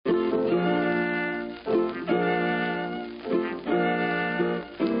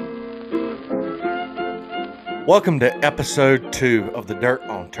Welcome to episode 2 of the Dirt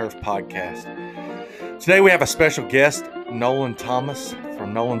on Turf podcast. Today we have a special guest, Nolan Thomas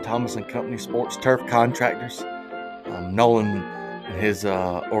from Nolan Thomas and Company Sports Turf Contractors. Nolan and his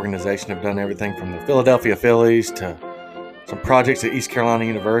organization have done everything from the Philadelphia Phillies to some projects at East Carolina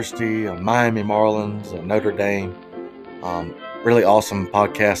University, Miami Marlins, Notre Dame. Really awesome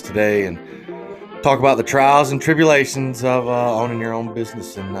podcast today, and talk about the trials and tribulations of owning your own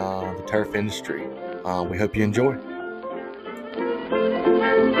business in the turf industry. We hope you enjoy.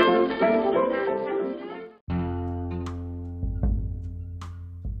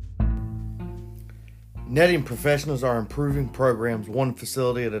 Netting professionals are improving programs one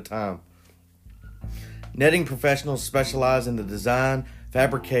facility at a time. Netting professionals specialize in the design,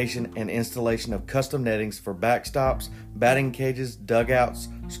 fabrication, and installation of custom nettings for backstops, batting cages, dugouts,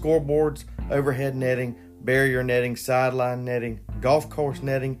 scoreboards, overhead netting, barrier netting, sideline netting, golf course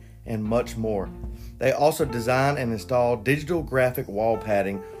netting, and much more. They also design and install digital graphic wall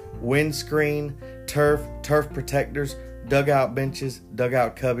padding, windscreen, turf protectors, dugout benches,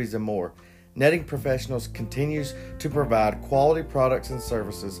 dugout cubbies, and more. Netting Professionals continues to provide quality products and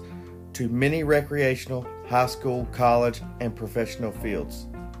services to many recreational, high school, college, and professional fields,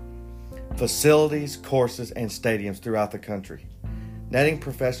 facilities, courses, and stadiums throughout the country. Netting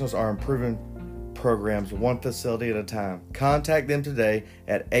Professionals are improving programs one facility at a time. Contact them today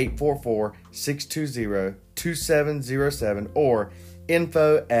at 844-620-2707 or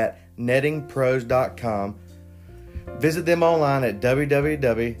info@nettingpros.com. Visit them online at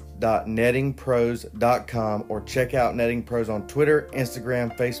www.nettingpros.com or check out Netting Pros on Twitter,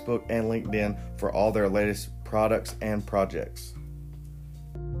 Instagram, Facebook, and LinkedIn for all their latest products and projects.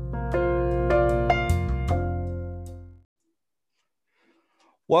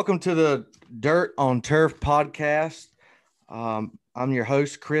 Welcome to the Dirt on Turf podcast. I'm your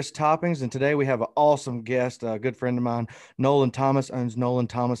host, Chris Toppings, and today we have an awesome guest, a good friend of mine, Nolan Thomas, owns Nolan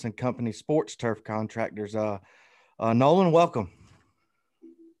Thomas and Company Sports Turf Contractors. Nolan, welcome.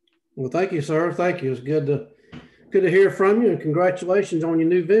 Well, thank you, sir. Thank you. It's good to hear from you, and congratulations on your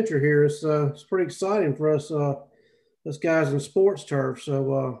new venture here. It's pretty exciting for us guys in sports turf. So I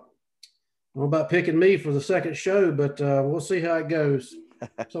don't know about picking me for the second show, but we'll see how it goes.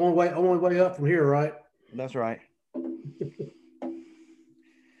 It's only way up from here, right? That's right.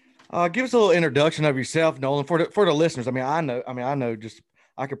 Give us a little introduction of yourself, Nolan, for the listeners. I know.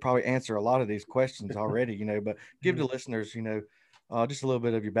 I could probably answer a lot of these questions already, but give the listeners, just a little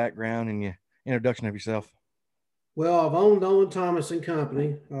bit of your background and your introduction of yourself. Well, I've owned Nolan Thomas and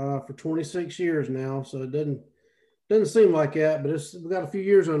Company for 26 years now, so it doesn't seem like that, but we've got a few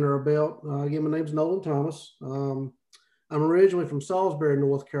years under our belt. Again, my name's Nolan Thomas. I'm originally from Salisbury,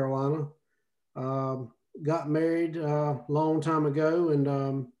 North Carolina. Got married a long time ago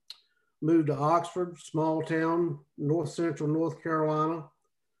and moved to Oxford, small town, north central North Carolina.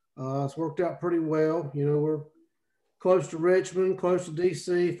 It's worked out pretty well. We're close to Richmond, close to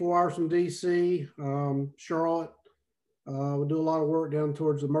D.C., 4 hours from D.C., Charlotte. We do a lot of work down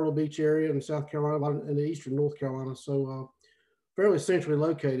towards the Myrtle Beach area in South Carolina and the eastern North Carolina. So fairly centrally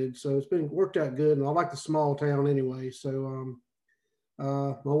located. So it's been worked out good. And I like the small town anyway. So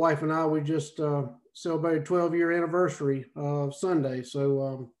my wife and I, we just celebrated 12-year anniversary Sunday.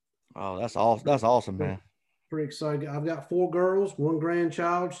 So that's awesome, man. Pretty excited. I've got 4 girls, 1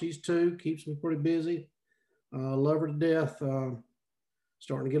 grandchild. She's 2, keeps me pretty busy. Love her to death.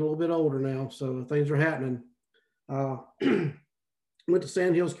 Starting to get a little bit older now, so things are happening. Went to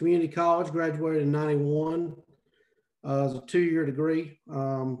Sand Hills Community College, graduated in 91. It was a 2-year degree.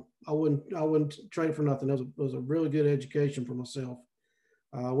 I wouldn't trade for nothing. It was a really good education for myself.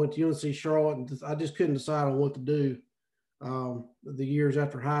 I went to UNC Charlotte, and I just couldn't decide on what to do the years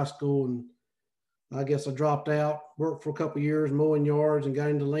after high school, and I guess I dropped out, worked for a couple of years mowing yards, and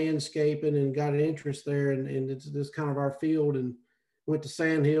got into landscaping and got an interest there. And it's kind of our field, and went to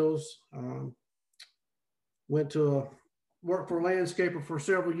Sand Hills, worked for a landscaper for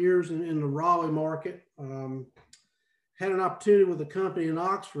several years in the Raleigh market. Had an opportunity with a company in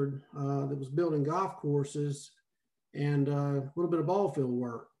Oxford that was building golf courses and a little bit of ball field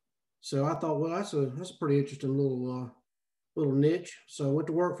work. So I thought, well, that's a pretty interesting little niche. So I went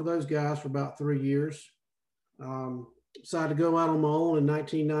to work for those guys for about 3 years. Decided to go out on my own in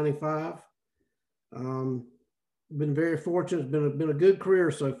 1995. Been very fortunate. It's been a good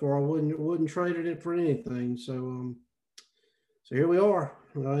career so far. I wouldn't trade it for anything. So here we are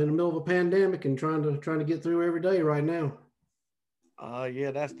in the middle of a pandemic and trying to get through every day right now.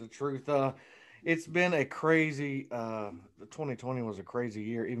 Yeah, that's the truth. It's been a crazy. 2020 was a crazy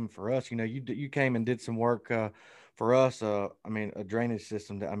year, even for us. You came and did some work for us. A drainage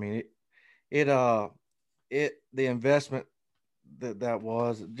system. the investment that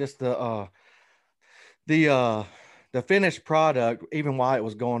was just the uh the finished product, even while it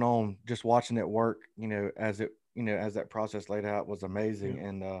was going on, just watching it work, as that process laid out was amazing. Yeah.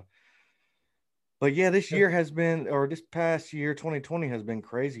 And but yeah, this year has been, or this past year, 2020 has been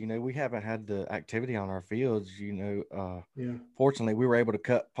crazy. We haven't had the activity on our fields. Yeah. Fortunately, we were able to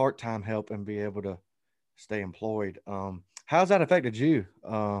cut part-time help and be able to stay employed. How's that affected you?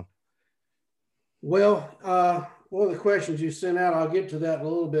 Well, one of the questions you sent out, I'll get to that in a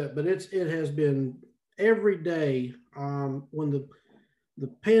little bit, but it has been every day. When the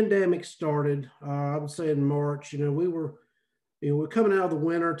pandemic started, I would say in March, we're coming out of the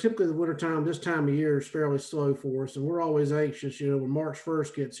winter. Typically, the winter time, this time of year is fairly slow for us, and we're always anxious. When March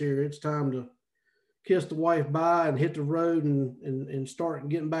 1st gets here, it's time to kiss the wife bye and hit the road and start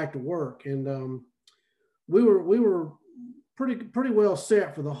getting back to work. And we were pretty well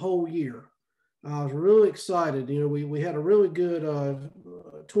set for the whole year. I was really excited. We had a really good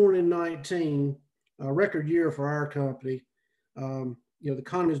 2019 record year for our company. The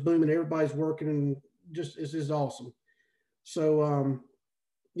economy is booming, everybody's working, and it's just awesome. So,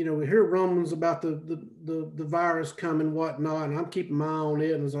 we hear rumblings about the virus coming, whatnot, and I'm keeping my eye on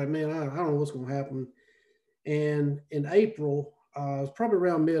it. And it's like, man, I don't know what's going to happen. And in April, it was probably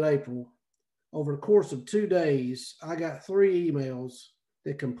around mid-April, over the course of 2 days, I got 3 emails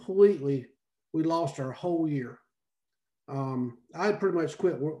that completely we lost our whole year. I had pretty much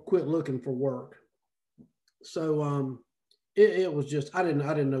quit looking for work. So it was just I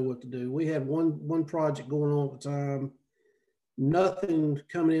didn't know what to do. We had one project going on at the time. Nothing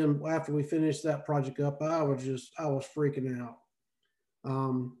coming in after we finished that project up. I was freaking out.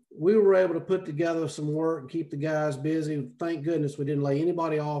 We were able to put together some work and keep the guys busy. Thank goodness we didn't lay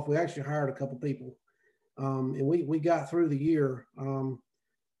anybody off. We actually hired a couple people, and we got through the year.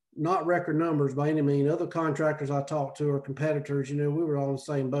 Not record numbers by any means. Other contractors I talked to or competitors, we were all in the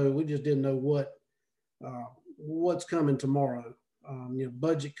same boat. We just didn't know what's coming tomorrow.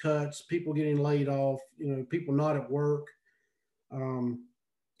 Budget cuts, people getting laid off, people not at work.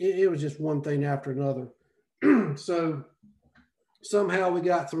 It was just one thing after another. So somehow we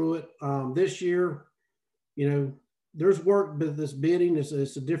got through it. This year, there's work, but this bidding is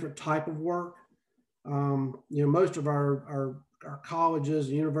a different type of work. Most of our colleges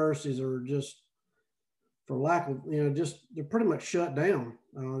and universities are just, for lack of, they're pretty much shut down.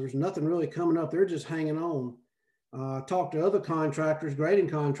 There's nothing really coming up. They're just hanging on. Talk to other contractors, grading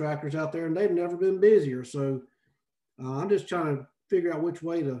contractors out there, and they've never been busier. So I'm just trying to figure out which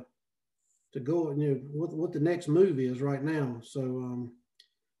way to go, what the next move is right now. So,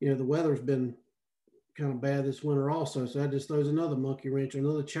 the weather's been kind of bad this winter also. So that just throws another monkey wrench,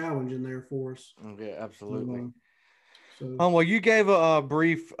 another challenge in there for us. Yeah, absolutely. So Well, you gave a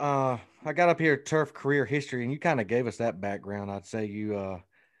brief. I got up here turf career history, and you kind of gave us that background. I'd say you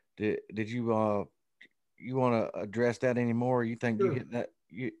did you want to address that anymore? You think sure.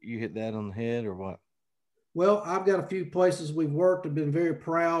 you hit that on the head, or what? Well, I've got a few places we've worked. I've been very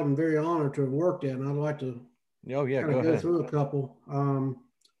proud and very honored to have worked at, and I'd like to Oh yeah, kind go of go ahead. through a couple. I'm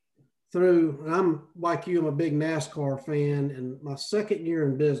like you, I'm a big NASCAR fan, and my second year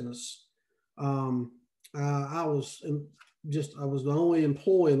in business, um, I was I was the only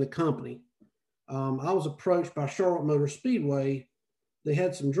employee in the company. I was approached by Charlotte Motor Speedway. They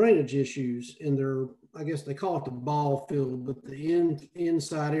had some drainage issues in their, I guess they call it the ball field, but the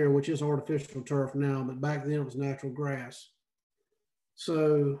inside area, which is artificial turf now, but back then it was natural grass.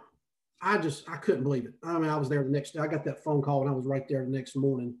 So I couldn't believe it. I mean, I was there the next day. I got that phone call and I was right there the next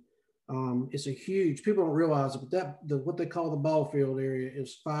morning. It's a huge, people don't realize it, but what they call the ball field area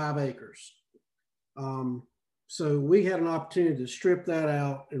is 5 acres. So we had an opportunity to strip that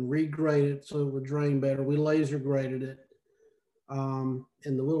out and regrade it so it would drain better. We laser graded it.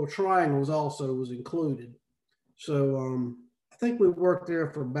 And the little triangles also was included. So I think we worked there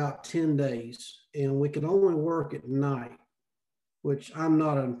for about 10 days and we could only work at night, which I'm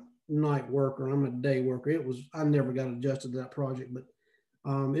not a night worker. I'm a day worker. I never got adjusted to that project, but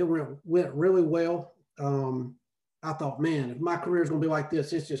it went really well. I thought, man, if my career is going to be like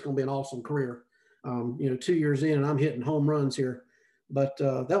this, it's just going to be an awesome career. 2 years in and I'm hitting home runs here, but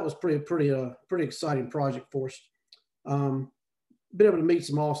that was pretty exciting project for us. Been able to meet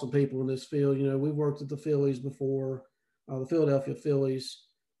some awesome people in this field. We've worked at the Phillies before, the Philadelphia Phillies,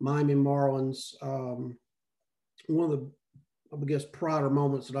 Miami Marlins. One of the, I guess, prouder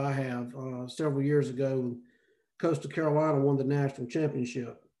moments that I have several years ago when Coastal Carolina won the national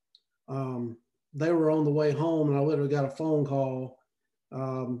championship. They were on the way home and I literally got a phone call.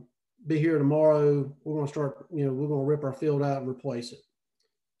 Be here tomorrow. We're going to start, we're going to rip our field out and replace it.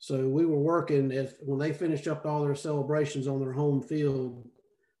 So we were working when they finished up all their celebrations on their home field.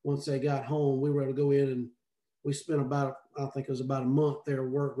 Once they got home, we were able to go in and we spent about, I think it was about a month there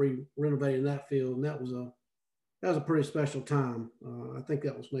renovating that field, and that was a pretty special time. I think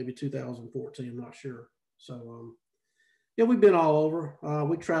that was maybe 2014. I'm not sure. So yeah, we've been all over.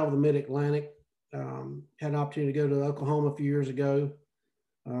 We traveled the Mid Atlantic. Had an opportunity to go to Oklahoma a few years ago.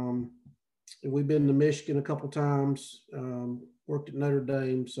 Um, we've been to Michigan a couple times. Worked at Notre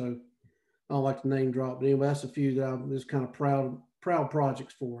Dame, so I don't like to name drop, but anyway, that's a few that I'm just kind of proud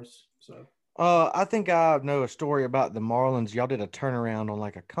projects for us. So I think I know a story about the Marlins. Y'all did a turnaround on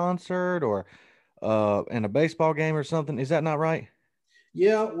like a concert or in a baseball game or something. Is that not right?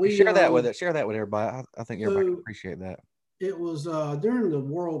 yeah, we Share that with it. Share that with everybody. I think everybody can so appreciate that. it was during the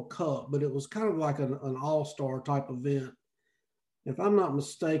World Cup, but it was kind of like an all-star type event. If I'm not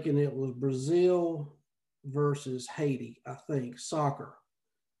mistaken, it was Brazil versus Haiti, I think, soccer.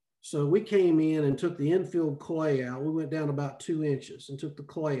 So we came in and took the infield clay out. We went down about 2 inches and took the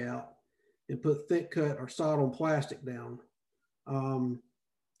clay out and put thick cut or sod on plastic down. Um,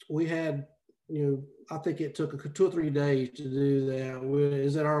 we had, I think it took 2 or 3 days to do that.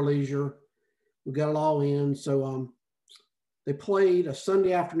 Is at our leisure. We got it all in. So they played a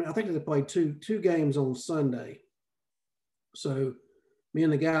Sunday afternoon. I think they played two games on Sunday. So me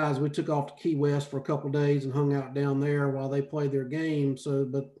and the guys, we took off to Key West for a couple of days and hung out down there while they played their game. So,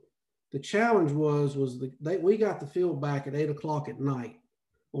 but the challenge we got the field back at 8 o'clock at night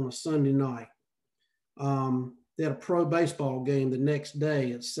on a Sunday night. They had a pro baseball game the next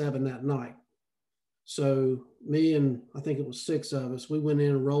day at 7 that night. So me and I think it was 6 of us, we went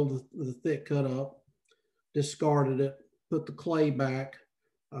in and rolled the thick cut up, discarded it, put the clay back,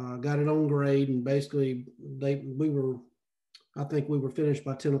 got it on grade, and basically I think we were finished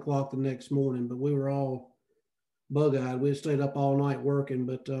by 10 o'clock the next morning, but we were all bug-eyed. We stayed up all night working,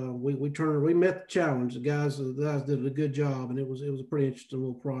 but we met the challenge. The guys did a good job, and it was a pretty interesting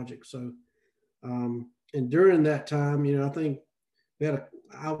little project. So, and during that time, I think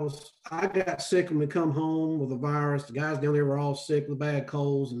I got sick when we come home with a virus. The guys down there were all sick with bad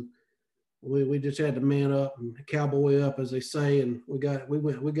colds, and we just had to man up and cowboy up, as they say, and we got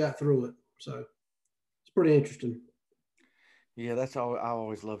through it. So it's pretty interesting. Yeah, that's all. I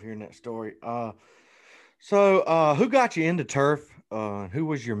always love hearing that story. So who got you into turf? Who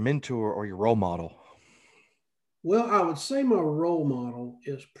was your mentor or your role model? Well, I would say my role model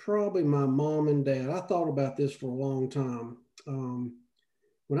is probably my mom and dad. I thought about this for a long time.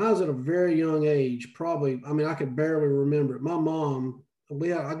 When I was at a very young age, probably, I mean, I could barely remember it. My mom,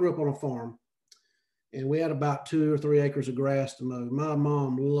 I grew up on a farm, and we had about 2 or 3 acres of grass to mow. My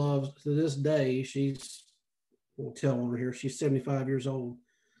mom loves, to this day, we'll tell over here, she's 75 years old.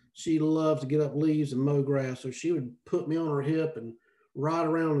 She loves to get up leaves and mow grass. So she would put me on her hip and ride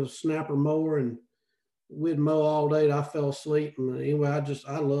around with a snapper mower, and we'd mow all day. I fell asleep. And anyway,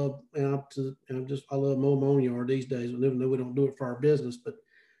 I love, I love mowing my own yard these days, even though we don't do it for our business. But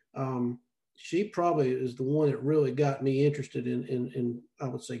um, she probably is the one that really got me interested in I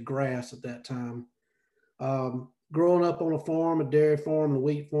would say grass at that time. Growing up on a farm, a dairy farm, a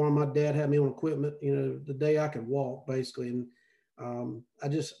wheat farm, my dad had me on equipment, the day I could walk basically. And I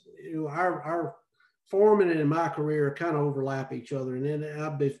just, our farming and my career kind of overlap each other. And then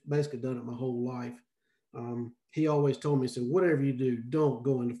I've basically done it my whole life. He always told me, said, whatever you do, don't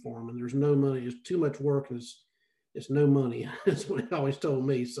go into farming. There's no money. It's too much work. And it's no money. That's what he always told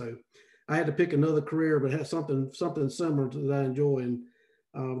me. So I had to pick another career, but had something similar to that I enjoy.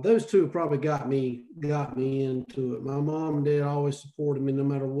 And those two probably got me into it. My mom and dad always supported me no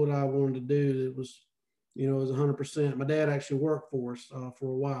matter what I wanted to do. It was 100%. My dad actually worked for us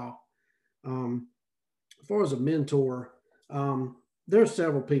for a while. As far as a mentor, there are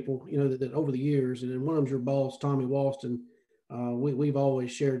several people, that over the years, and then one of them's your boss, Tommy Walston. We've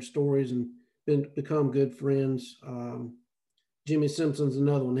always shared stories and become good friends. Jimmy Simpson's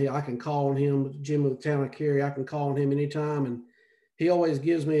another one. I can call on him, Jimmy with the town of Cary. I can call on him anytime, and he always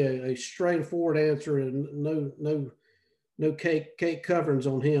gives me a straightforward answer and no cake coverings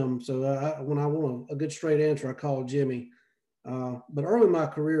on him. So when I want a good straight answer, I call Jimmy. But early in my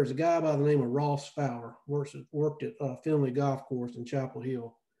career, is a guy by the name of Ross Fowler, worked at Finley Golf Course in Chapel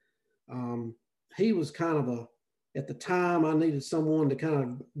Hill. He was kind of at the time I needed someone to kind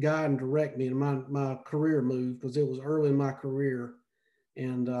of guide and direct me in my career move, because it was early in my career.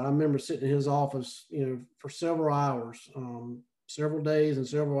 And I remember sitting in his office, for several hours, several days and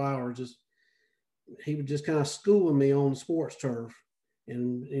several hours, he would just kind of schooling me on the sports turf.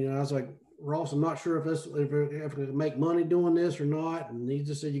 And, I was like, Ross, I'm not sure if I could make money doing this or not. And he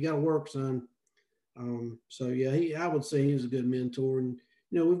just said, you got to work, son. So yeah, I would say he was a good mentor. And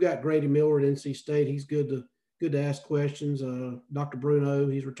we've got Grady Miller at NC State. He's good to ask questions. Dr. Bruno,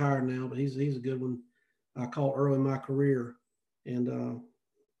 he's retired now, but he's a good one. I caught early in my career, and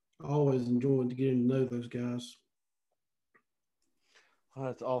I always enjoyed getting to know those guys. Oh,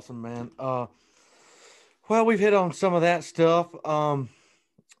 that's awesome, man. Well, we've hit on some of that stuff.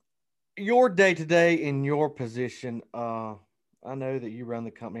 Your day to day in your position. I know that you run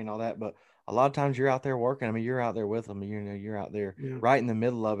the company and all that, but a lot of times you're out there working. I mean, you're out there with them. You're out there Yeah. right in the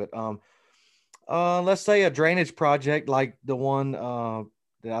middle of it. Let's say a drainage project like the one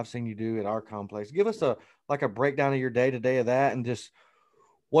that I've seen you do at our complex. Give us a breakdown of your day to day of that, and just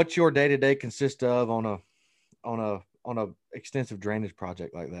what your day to day consists of on a extensive drainage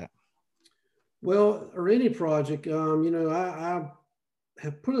project like that. Well, or any project, I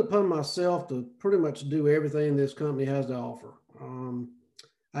have put it upon myself to pretty much do everything this company has to offer.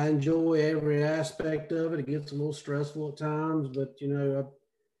 I enjoy every aspect of it. It gets a little stressful at times, but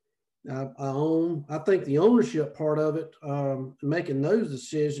I think the ownership part of it, making those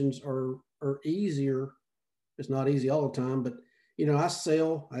decisions are easier. It's not easy all the time, but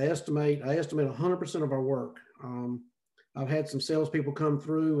I estimate 100% of our work. I've had some salespeople come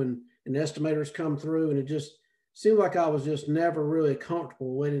through and estimators come through, and it just seemed like I was just never really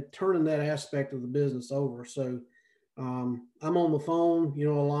comfortable with turning that aspect of the business over. So I'm on the phone, a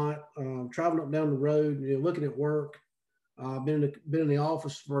lot, traveling up and down the road, looking at work. I've been in the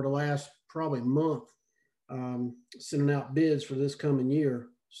office for the last probably month, sending out bids for this coming year.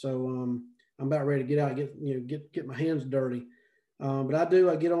 So I'm about ready to get out, get my hands dirty. But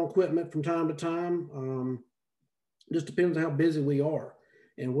I get on equipment from time to time. Just depends on how busy we are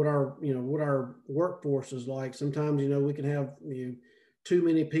and what our workforce is like. Sometimes we can have too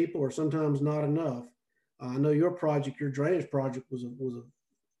many people, or sometimes not enough. I know your drainage project was a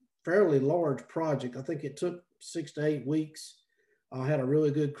fairly large project. I think it took 6 to 8 weeks. I had a really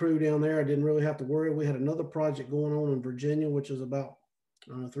good crew down there. I didn't really have to worry. We had another project going on in Virginia, which is about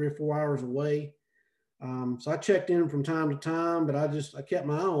 3 or 4 hours away. So I checked in from time to time, but I kept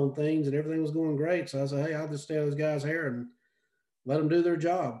my eye on things, and everything was going great. So I said, hey, I'll just stay with those guys here and let them do their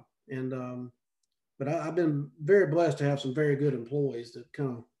job. And but I've been very blessed to have some very good employees that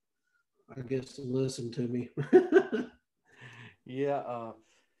kind of, I guess, listen to me. Yeah,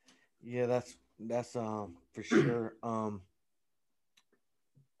 yeah, that's for sure.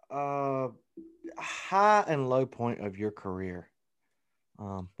 Uh, High and low point of your career.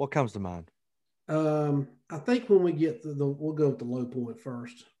 What comes to mind? I think when we get to we'll go with the low point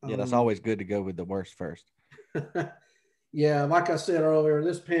first. Yeah, that's always good to go with the worst first. Yeah, like I said earlier,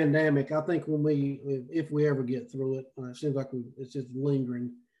 this pandemic, I think if we ever get through it, it seems like it's just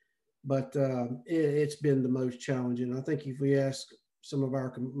lingering, but it's been the most challenging. I think if we ask some of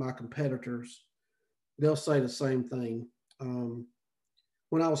my competitors, they'll say the same thing.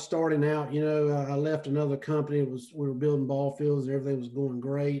 When I was starting out, I left another company. We were building ball fields and everything was going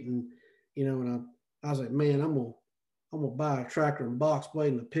great, and I was like, man, I'm gonna buy a tractor and box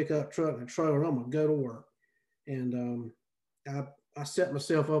blade and a pickup truck and a trailer. And I'm gonna go to work, and I set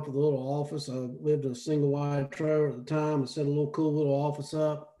myself up with a little office. I lived in a single wide trailer at the time. I set a cool little office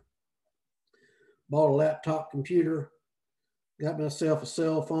up, bought a laptop computer, got myself a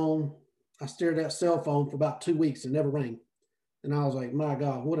cell phone. I stared at that cell phone for about 2 weeks and never rang. And I was like, my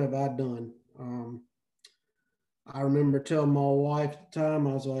God, what have I done? I remember telling my wife at the time,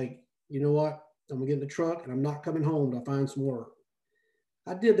 I was like, you know what? I'm gonna get in the truck and I'm not coming home to find some work.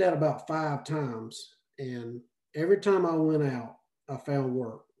 I did that about 5 times, and every time I went out, I found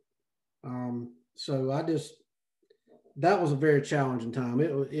work. So that was a very challenging time.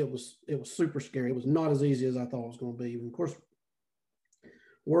 It was super scary. It was not as easy as I thought it was going to be. And of course,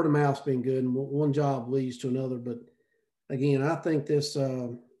 word of mouth's been good, and one job leads to another. But again, I think this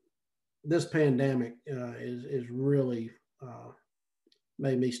pandemic is really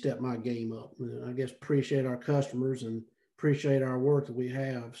made me step my game up. And I guess appreciate our customers and appreciate our work that we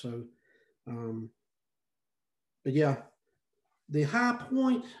have. So, but yeah, the high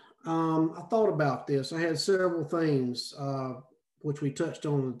point. I thought about this. I had several things which we touched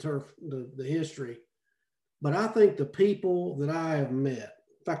on the history, but I think the people that I have met.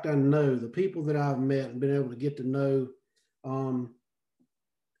 In fact, I know the people that I've met and been able to get to know.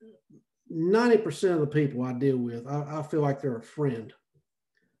 90% of the people I deal with, I feel like they're a friend.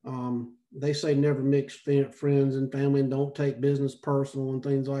 They say never mix friends and family, and don't take business personal and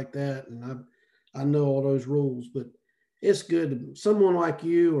things like that. And I know all those rules, but it's good to someone like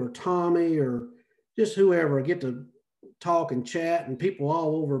you or Tommy or just whoever get to talk and chat, and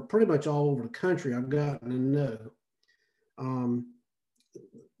people pretty much all over the country I've gotten to know.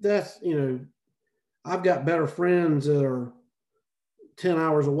 That's I've got better friends that are 10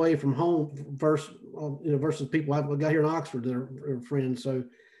 hours away from home versus people I've got here in Oxford that are friends. So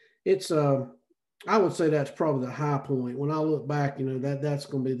it's, I would say that's probably the high point. When I look back, that's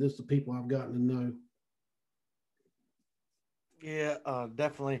going to be just the people I've gotten to know. Yeah,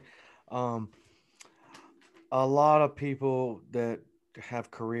 definitely. Um, a lot of people that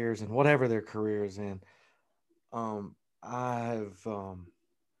have careers and whatever their careers in, I've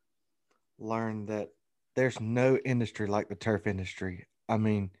learned that there's no industry like the turf industry.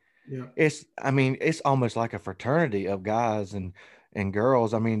 Yeah. It's almost like a fraternity of guys and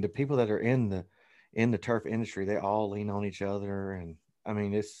girls. I mean, the people that are in the turf industry, they all lean on each other, and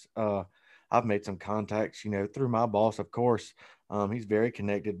it's I've made some contacts, through my boss, of course. He's very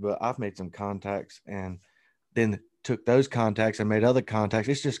connected, but I've made some contacts and then took those contacts and made other contacts.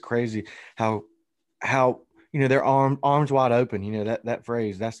 It's just crazy how they're arms wide open. That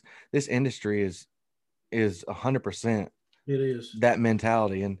phrase. That's this industry is 100% It is. that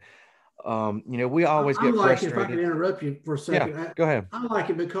mentality. And we always I get like, if I could frustrated. interrupt you for a Yeah, second, go ahead. I like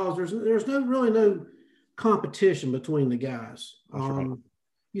it because there's no competition between the guys. That's right.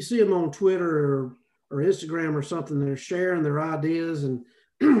 You see them on Twitter or Instagram or something. They're sharing their ideas, and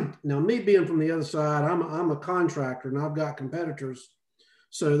now me being from the other side, I'm a contractor and I've got competitors,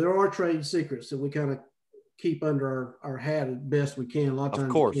 so there are trade secrets that we kind of keep under our hat as best we can. A lot of Of times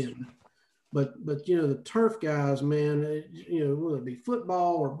you course. can't. But the turf guys, man, whether it be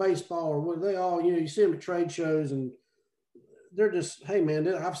football or baseball or what, they all, you see them at trade shows and they're just, hey man,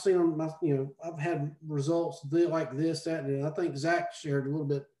 I've seen them. I've had results like this, that, and I think Zach shared a little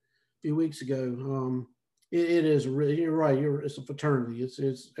bit a few weeks ago. It is really, you're right. It's a fraternity.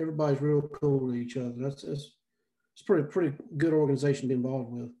 It's everybody's real cool with each other. It's pretty good organization to be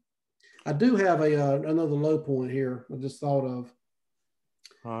involved with. I do have another low point here. I just thought of.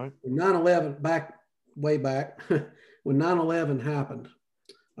 All right. 9/11, way back, when 9/11 happened,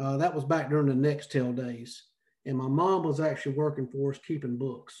 that was back during the Nextel days. And my mom was actually working for us keeping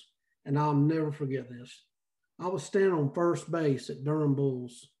books. And I'll never forget this. I was standing on first base at Durham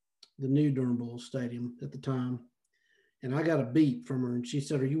Bulls, the new Durham Bulls Stadium at the time. And I got a beep from her and she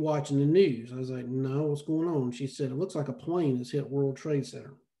said, "Are you watching the news?" I was like, "No, what's going on?" She said, "It looks like a plane has hit World Trade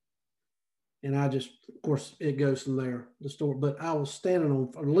Center." And I just, of course, it goes from there, the story. But I was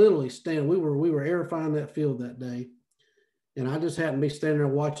literally standing. We were airifying that field that day, and I just happened to be standing there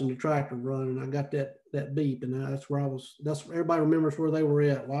watching the tractor run, and I got that beep, and that's where I was. That's everybody remembers where they were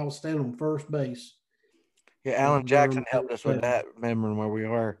at. While I was standing on first base Yeah, at Alan the Jackson Durham helped us with Stadium. that, remembering where we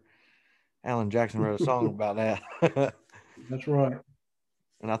are. Alan Jackson wrote a song about that. That's right.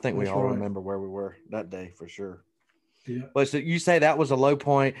 And I think we That's all right. remember where we were that day for sure. Yeah. But so you say that was a low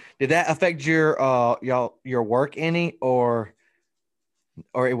point. Did that affect your work any, or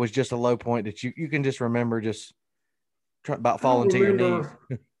it was just a low point that you can just remember just about I falling to your knees? remember,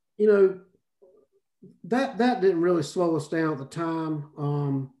 you know, that didn't really slow us down at the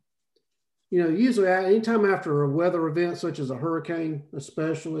time. Usually anytime after a weather event such as a hurricane,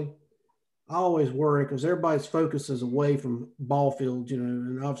 especially, I always worry because everybody's focus is away from ball fields,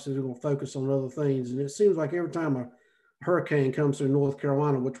 and obviously they're going to focus on other things. And it seems like every time a hurricane comes through North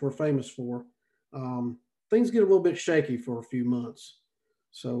Carolina, which we're famous for, things get a little bit shaky for a few months.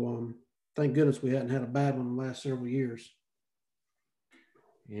 So thank goodness we hadn't had a bad one in the last several years.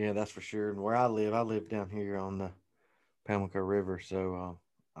 Yeah, that's for sure. And where I live down here on the Pamlico River, so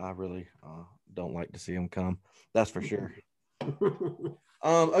I really don't like to see them come. That's for sure.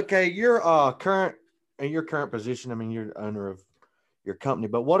 Okay, your current position. I mean, you're the owner of your company,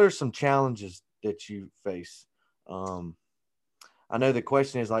 but what are some challenges that you face? Um, I know the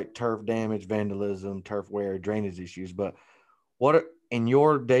question is like turf damage, vandalism, turf wear, drainage issues, but what are, in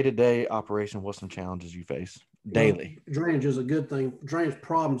your day to day operation? What's some challenges you face Well, daily? drainage is a good thing. Drainage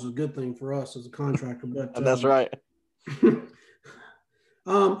problems is a good thing for us as a contractor, but That's right.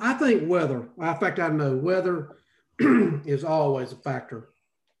 I think weather. In fact, I know weather is always a factor.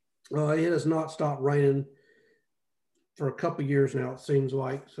 It has not stopped raining for a couple of years now. It seems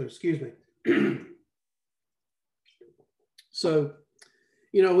like. So, excuse me. So,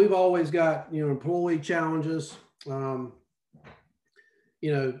 we've always got employee challenges. Um,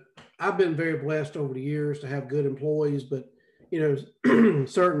 I've been very blessed over the years to have good employees, but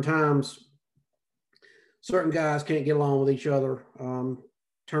certain times, certain guys can't get along with each other.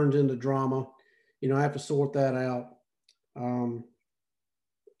 Turns into drama. I have to sort that out. Um,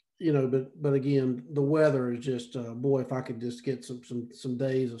 but again, the weather is just boy. If I could just get some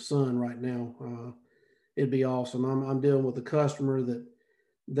days of sun right now, it'd be awesome. I'm dealing with a customer that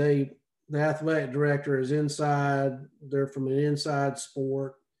they the athletic director is inside. They're from an inside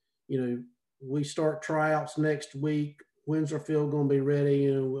sport. We start tryouts next week. when's our field going to be ready?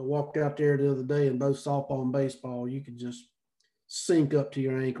 You know, we walked out there the other day, and both softball and baseball, you could just sink up to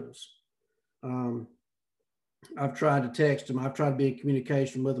your ankles. Um, I've tried to text them. I've tried to be in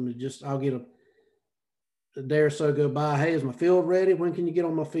communication with them. And just I'll get a day or so go by. Hey, is my field ready? When can you get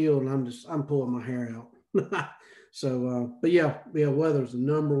on my field? And I'm pulling my hair out. So, but yeah, weather's the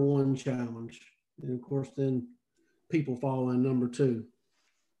number one challenge, and of course, then people fall in number two.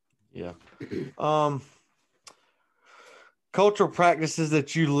 Yeah. Cultural practices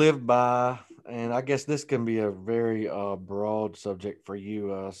that you live by, and I guess this can be a very broad subject for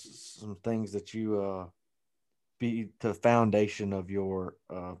you. Some things that you be the foundation of your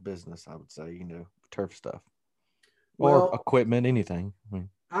business, I would say, turf stuff or Well, equipment, anything. I mean,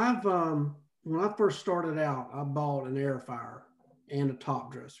 I've when I first started out, I bought an air fryer and a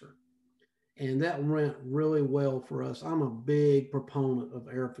top dresser, and that went really well for us. I'm a big proponent of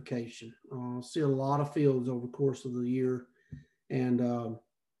aerification. See a lot of fields over the course of the year, and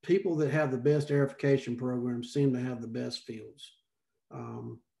people that have the best aerification programs seem to have the best fields.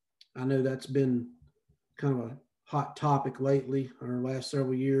 Um, I know that's been kind of a hot topic lately or last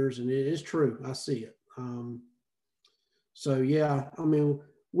several years, and it is true. I see it. So yeah, I mean,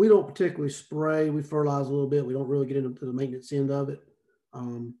 we don't particularly spray. We fertilize a little bit. We don't really get into the maintenance end of it.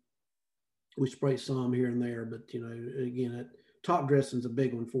 Um, we spray some here and there, but again, top dressing is a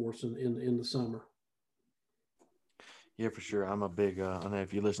big one for us in the summer. yeah, for sure. I'm a big. I know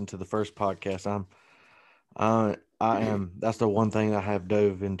if you listen to the first podcast, I am. That's the one thing I have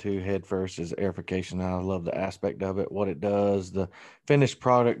dove into head first is airification. I love the aspect of it, what it does, the finished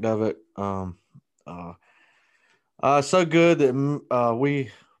product of it. Uh, so good that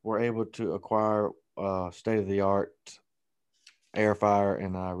we were able to acquire state of the art air fryer,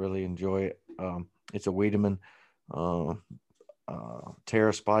 and I really enjoy it. It's a Wiedemann. Uh,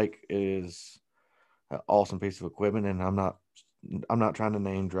 Terra Spike is an awesome piece of equipment, and I'm not trying to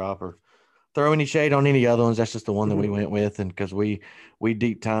name drop or throw any shade on any other ones. That's just the one that we went with, and because we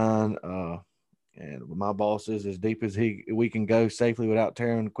deep tine, and my boss is as deep as we can go safely without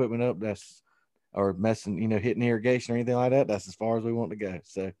tearing equipment up. That's or messing, hitting irrigation or anything like that. That's as far as we want to go.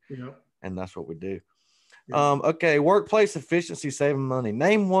 So, Yep. and that's what we do. Yep. Okay, workplace efficiency, saving money.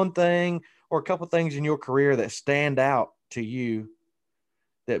 Name one thing or a couple things in your career that stand out to you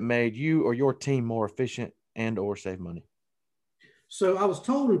that made you or your team more efficient and or save money. So I was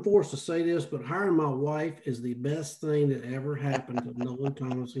told and forced to say this, but hiring my wife is the best thing that ever happened to Nolan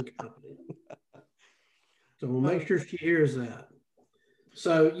Thomas and Company. So we'll make sure she hears that.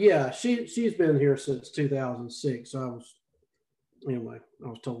 So yeah, she's been here since 2006. So I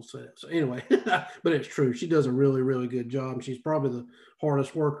was told to say that. So anyway, but it's true. She does a really, really good job. She's probably the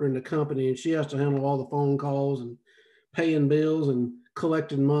hardest worker in the company, and she has to handle all the phone calls and paying bills and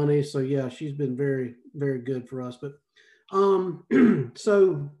collecting money. So yeah, she's been very, very good for us. But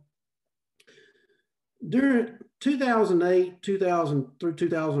so during 2008, 2000 through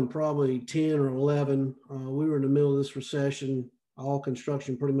 2000, probably 10 or 11, we were in the middle of this recession. All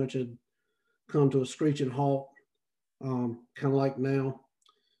construction pretty much had come to a screeching halt, kind of like now.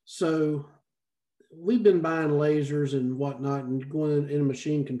 So we've been buying lasers and whatnot and going in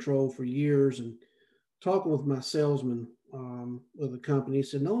machine control for years and talking with my salesman with the company. He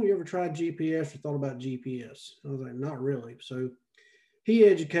said, "No, you ever tried GPS or thought about GPS?" I was like, "Not really." So he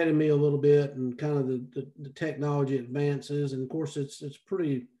educated me a little bit and kind of the technology advances. And of course, it's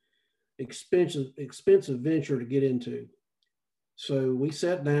pretty expensive venture to get into. So we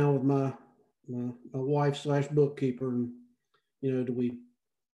sat down with my wife slash bookkeeper, and do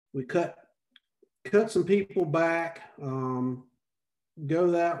we cut some people back,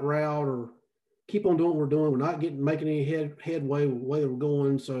 go that route, or keep on doing what we're doing? We're not making any headway with the way that we're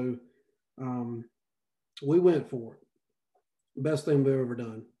going. So we went for it. Best thing we've ever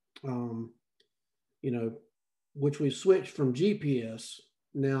done. Which we switched from GPS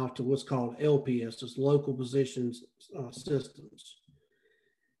now to what's called LPS, it's local positions systems,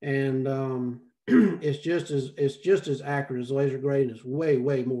 and it's just as accurate as laser grading. It's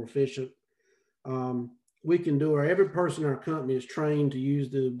way more efficient. We can do every person in our company is trained to use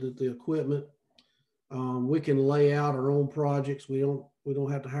the equipment. We can lay out our own projects. We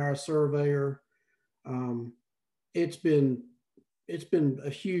don't have to hire a surveyor. It's been a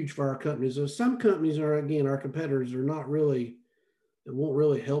huge for our companies. So some companies are, again, our competitors are not really, it won't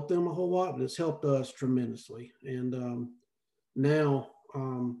really help them a whole lot, but it's helped us tremendously. And now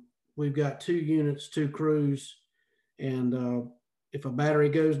we've got 2 units, 2 crews, and if a battery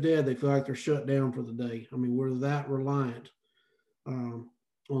goes dead, they feel like they're shut down for the day. I mean, we're that reliant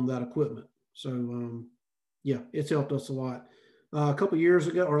on that equipment. So yeah, it's helped us a lot. A couple of years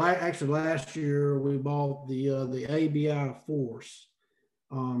ago, or actually last year, we bought the ABI Force.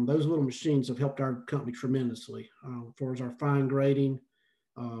 Those little machines have helped our company tremendously as far as our fine grading,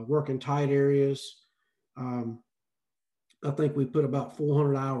 working tight areas. Um, I think we put about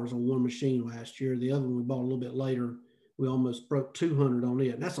 400 hours on one machine last year. The other one we bought a little bit later. We almost broke 200 on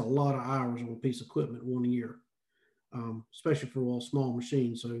it. And that's a lot of hours on a piece of equipment 1 year, especially for a small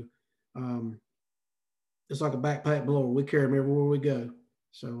machine. So um, it's like a backpack blower. We carry them everywhere we go.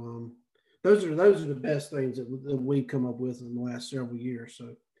 So those are the best things that we've come up with in the last several years.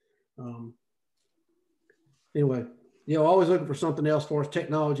 So um, anyway, always looking for something else as far as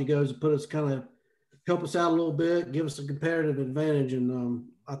technology goes to put us kind of help us out a little bit, give us a competitive advantage. And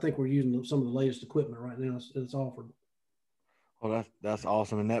I think we're using some of the latest equipment right now that's offered. Well, that's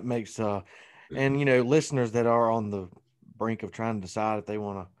awesome, and that makes and listeners that are on the brink of trying to decide if they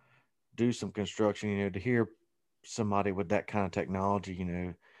want to do some construction, to hear somebody with that kind of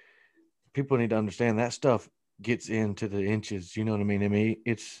technology, people need to understand that stuff gets into the inches. You know what I mean? I mean,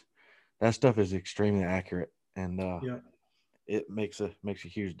 it's that stuff is extremely accurate, and Yeah. it makes a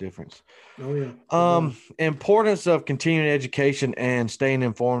huge difference. Oh yeah. It does. Importance of continuing education and staying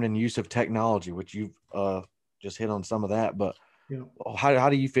informed in use of technology, which you've just hit on some of that, but Yeah. how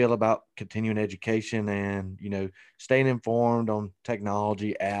do you feel about continuing education and staying informed on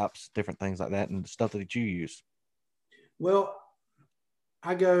technology, apps, different things like that, and stuff that you use? Well,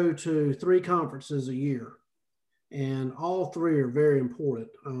 I go to 3 conferences a year, and all three are very important.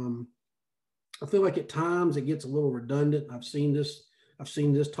 I feel like at times it gets a little redundant. I've seen this. I've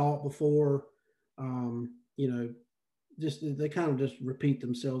seen this taught before. You know, just they kind of just repeat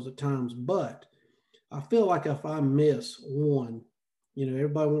themselves at times. But I feel like if I miss one,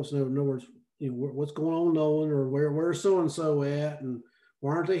 everybody wants to know where, what's going on, Nolan, or where's so and so at, and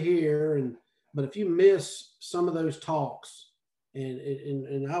why aren't they here? And but if you miss some of those talks,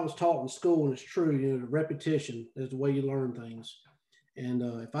 and I was taught in school, and it's true, the repetition is the way you learn things. And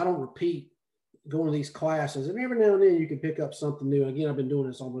if I don't repeat going to these classes, and every now and then you can pick up something new. Again, I've been doing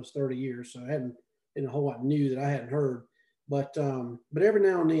this almost 30 years, so I hadn't been a whole lot new that I hadn't heard. But every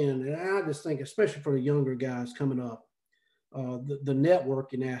now and then, and I just think, especially for the younger guys coming up, the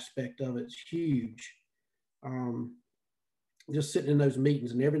networking aspect of it's huge. Um, just sitting in those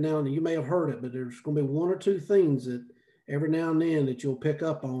meetings, and every now and then you may have heard it, but there's going to be one or two things that every now and then that you'll pick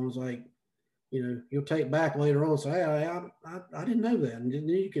up on. It's like, you'll take back later on. Say, hey, I didn't know that, and then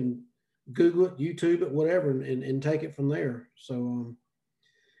you can Google it, YouTube it, whatever, and take it from there. So,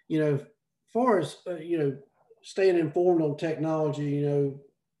 as far as staying informed on technology,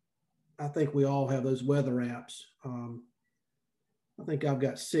 I think we all have those weather apps. I think I've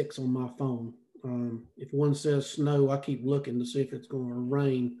got 6 on my phone. If one says snow, I keep looking to see if it's going to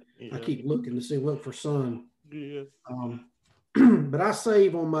rain. I Yeah. keep looking to look for sun. Yeah. Um, but I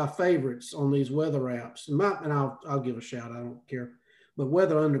save on my favorites on these weather apps. And I'll give a shout. I don't care. But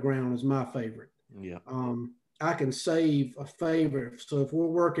Weather Underground is my favorite. Yeah. I can save a favorite. So if we're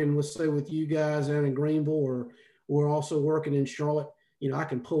working, let's say with you guys out in Greenville, or we're also working in Charlotte, I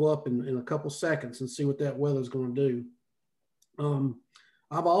can pull up in a couple seconds and see what that weather's going to do.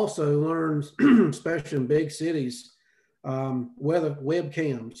 I've also learned, especially in big cities, weather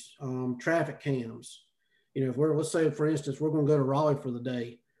webcams, traffic cams. If let's say, for instance, we're going to go to Raleigh for the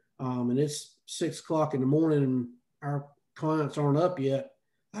day, and it's 6 o'clock in the morning and our clients aren't up yet,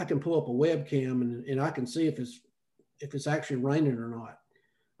 I can pull up a webcam and I can see if it's actually raining or not.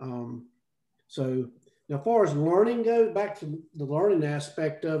 So now, as far as learning goes, back to the learning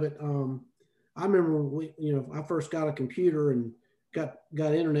aspect of it, I remember when I first got a computer and got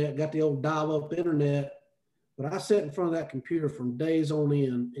internet, got the old dial-up internet, but I sat in front of that computer from days on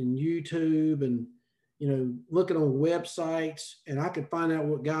end in YouTube and looking on websites, and I could find out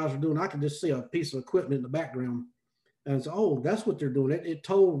what guys are doing. I could just see a piece of equipment in the background, and it's, oh, that's what they're doing. It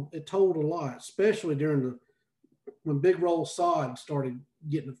told a lot, especially during when big roll sod started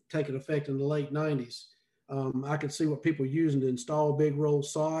taking effect in the late 90s. I could see what people were using to install big roll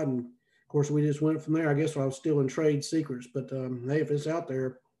sod, and of course we just went from there. I guess I was still in trade secrets, but hey, if it's out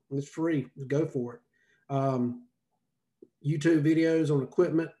there, it's free. Go for it. YouTube videos on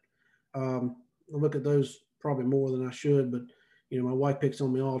equipment. I look at those probably more than I should, but my wife picks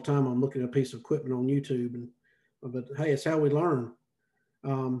on me all the time. I'm looking at a piece of equipment on YouTube, but hey, it's how we learn.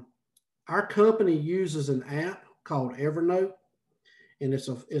 Our company uses an app called Evernote, and it's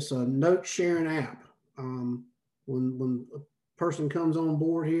a note sharing app. When a person comes on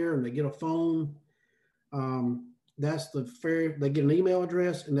board here and they get a phone, that's they get an email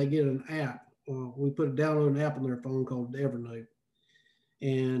address and they get an app. We put a download an app on their phone called Evernote.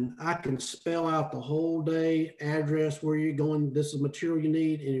 and I can spell out the whole day, address, where you're going, this is material you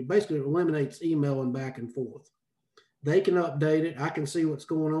need, and it basically eliminates emailing back and forth. They can update it. I can see what's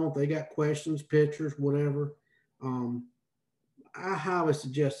going on if they got questions, pictures, whatever. Um, I highly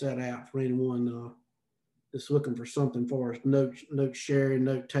suggest that app for anyone that's looking for something for us. Note sharing,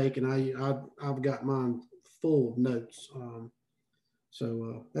 note taking. I've got mine full of notes.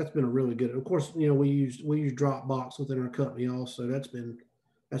 So that's been a really good. Of course, we use Dropbox within our company also. That's been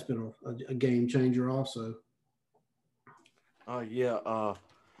a game changer also. Yeah.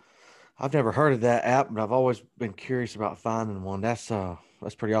 I've never heard of that app, but I've always been curious about finding one. That's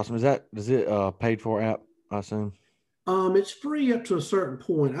pretty awesome. Is it paid for app? I assume. It's free up to a certain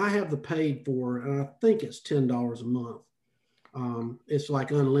point. I have the paid for, and I think it's $10 a month. It's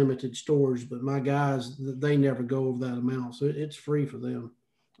like unlimited storage, but my guys they never go over that amount, so it's free for them.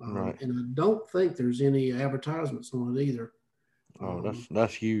 Right. And I don't think there's any advertisements on it either. Oh, Um,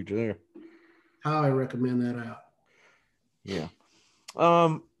 that's huge there. Highly recommend that out. Yeah.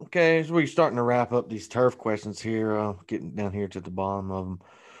 Okay, so we're starting to wrap up these turf questions here. Getting down here to the bottom of them.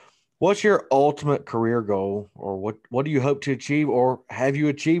 What's your ultimate career goal, or what do you hope to achieve, or have you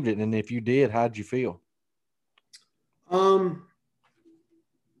achieved it? And if you did, how did you feel? Um,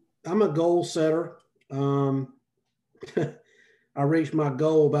 I'm a goal setter. Um, I reached my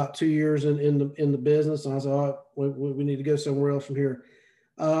goal about 2 years in the business, and I said, "Oh, we need to go somewhere else from here."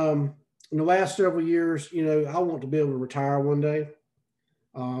 Um, in the last several years, I want to be able to retire one day.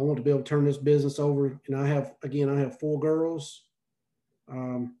 I want to be able to turn this business over. And I have 4 girls,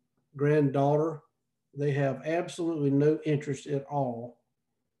 um, granddaughter. They have absolutely no interest at all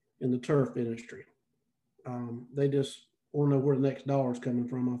in the turf industry. They just want to know where the next dollar is coming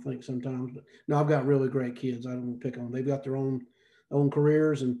from. I think sometimes, but no, I've got really great kids. I don't want to pick on them. They've got their own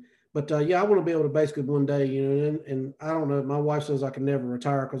careers, and but yeah, I want to be able to basically one day, and I don't know. My wife says I can never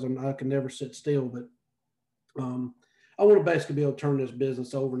retire because I can never sit still, but um, I want to basically be able to turn this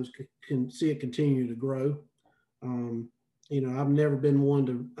business over and can see it continue to grow. Um, I've never been one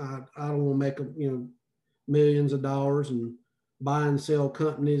to. I don't want to make millions of dollars and buy and sell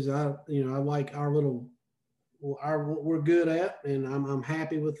companies. I like our little what we're good at, and I'm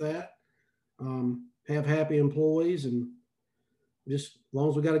happy with that. Have happy employees, and just as long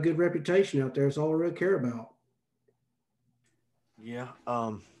as we got a good reputation out there, it's all I really care about. Yeah.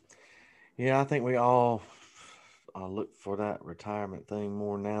 Yeah, I think we all look for that retirement thing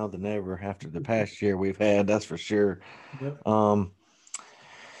more now than ever after the past year we've had. That's for sure. Yep. Um,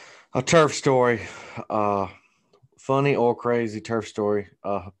 a turf story, uh, funny or crazy turf story,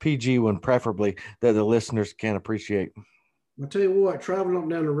 PG one preferably that the listeners can appreciate. I tell you what, traveling up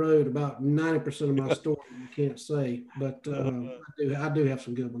and down the road, about 90% of my story you can't say, but I do have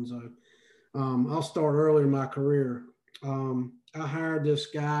some good ones though. I'll start early in my career. I hired this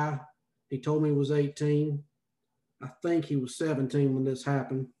guy. He told me he was 18. I think he was 17 when this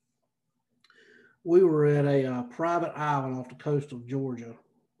happened. We were at a private island off the coast of Georgia,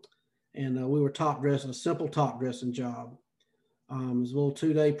 and we were top dressing, a simple top dressing job. It was a little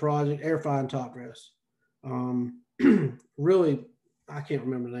 2-day project, air fine top dress. Um, Really, I can't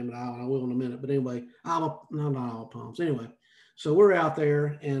remember the name of the island. I will in a minute. But anyway, no, not all palms. Anyway, so we're out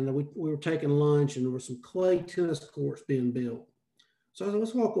there and we were taking lunch, and there were some clay tennis courts being built. So I said,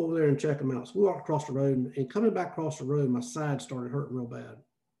 let's walk over there and check them out. So we walked across the road, and coming back across the road, my side started hurting real bad.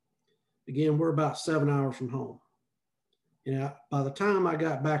 Again, we're about 7 hours from home. By the time I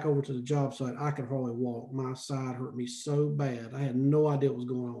got back over to the job site, I could hardly walk. My side hurt me so bad. I had no idea what was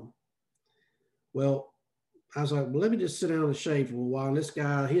going on. Well, I was like, well, let me just sit down and shave for a while. And this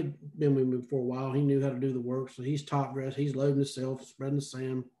guy, he had been with me for a while. He knew how to do the work. So he's top dressed. He's loading himself, spreading the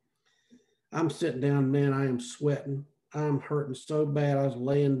sand. I'm sitting down, man, I am sweating. I'm hurting so bad. I was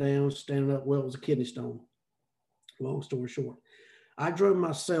laying down, standing up. Well, it was a kidney stone. Long story short, I drove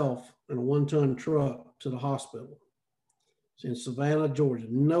myself in a 1-ton truck to the hospital. It's in Savannah, Georgia.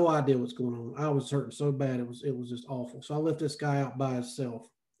 No idea what's going on. I was hurting so bad. It was just awful. So I left this guy out by himself.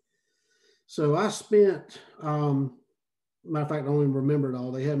 So I spent, matter of fact, I don't even remember it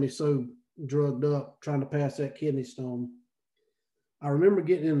all. They had me so drugged up trying to pass that kidney stone. I remember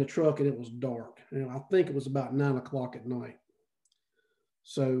getting in the truck and it was dark. And I think it was about 9 o'clock at night.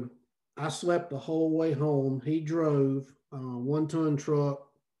 So I slept the whole way home. He drove a 1-ton truck,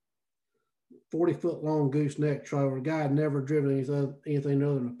 40-foot long gooseneck trailer. A guy had never driven anything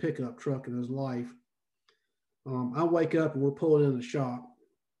other than a pickup truck in his life. I wake up and we're pulling in the shop.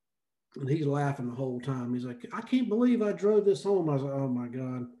 And he's laughing the whole time. He's like, I can't believe I drove this home. I was like, oh my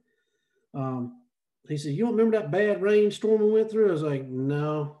God. He said, you don't remember that bad rainstorm we went through? I was like,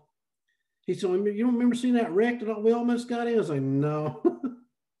 no. He said, "You don't remember seeing that wreck that we almost got in?" I was like, "No."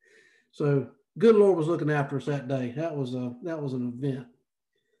 So good Lord was looking after us that day. That was an event.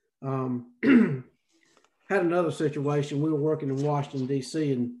 Had another situation. We were working in Washington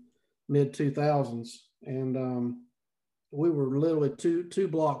D.C. in mid 2000s, and we were literally two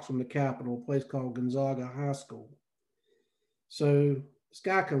blocks from the Capitol, a place called Gonzaga High School. So this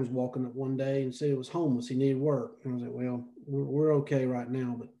guy comes walking up one day and said he was homeless. He needed work. And I was like, "Well, we're okay right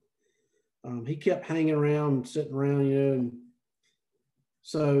now," but he kept hanging around and sitting around, and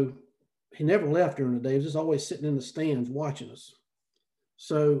so he never left during the day. He was just always sitting in the stands watching us.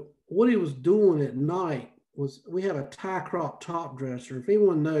 So what he was doing at night was, we have a tie crop top dresser. If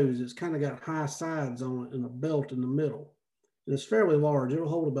anyone knows, it's kind of got high sides on it and a belt in the middle. And it's fairly large. It'll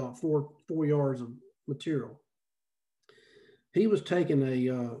hold about four yards of material. He was taking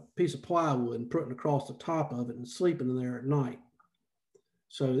a piece of plywood and putting it across the top of it and sleeping in there at night.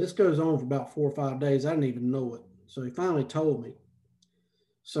 So this goes on for about 4 or 5 days. I didn't even know it. So he finally told me.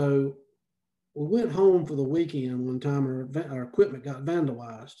 So we went home for the weekend one time, and our equipment got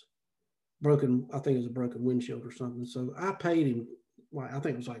vandalized. Broken, I think it was a broken windshield or something. So I paid him, I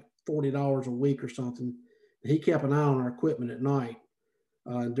think it was like $40 a week or something. He kept an eye on our equipment at night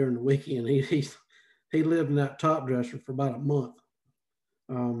during the weekend. He lived in that top dresser for about a month.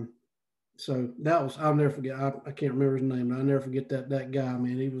 So that was, I'll never forget. I can't remember his name, but I'll never forget that guy.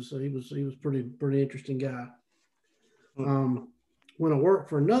 Man, he was pretty interesting guy. When I worked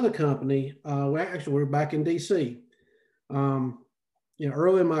for another company, we were back in DC.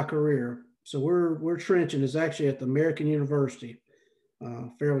 Early in my career. So we're trenching is actually at the American University,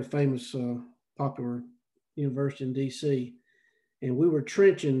 fairly famous, popular university in DC. And we were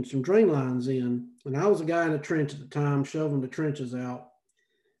trenching some drain lines in, and I was the guy in the trench at the time, shoveling the trenches out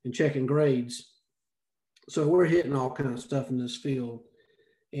and checking grades. So we're hitting all kinds of stuff in this field.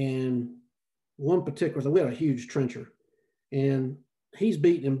 And one particular thing, we had a huge trencher, and he's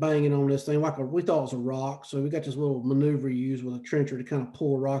beating and banging on this thing we thought it was a rock. So we got this little maneuver you use with a trencher to kind of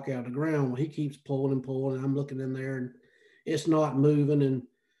pull a rock out of the ground. Well, he keeps pulling and pulling, and I'm looking in there, and it's not moving. And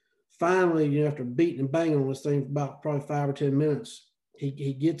finally, after beating and banging on this thing for about probably 5 or 10 minutes,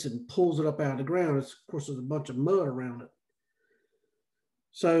 he gets it and pulls it up out of the ground. Of course, there's a bunch of mud around it.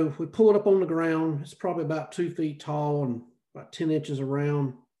 So we pull it up on the ground. It's probably about 2 feet tall and about 10 inches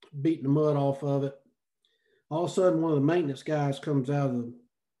around, beating the mud off of it. All of a sudden, one of the maintenance guys comes out of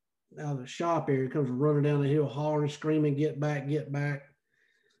the shop area, comes running down the hill, hollering, screaming, "Get back, get back."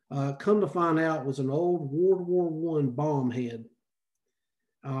 Come to find out, it was an old World War I bomb head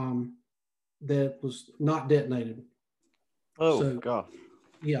that was not detonated. Oh, God.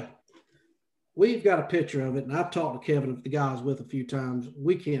 Yeah. We've got a picture of it, and I've talked to Kevin, if the guy was with a few times.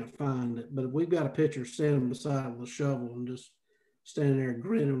 We can't find it, but we've got a picture standing beside it with a shovel and just standing there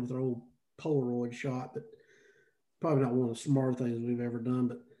grinning with our old Polaroid shot. But probably not one of the smarter things we've ever done.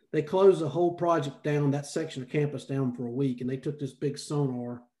 But they closed the whole project down, that section of campus down, for a week, and they took this big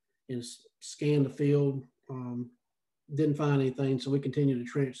sonar and scanned the field. Didn't find anything, so we continued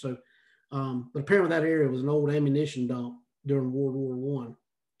to trench. So, but apparently that area was an old ammunition dump during World War I.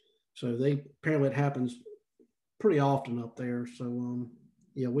 So apparently it happens pretty often up there. So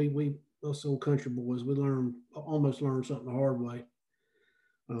yeah, we us old country boys, we almost learned something the hard way.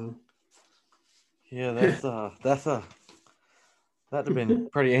 Yeah, that'd have been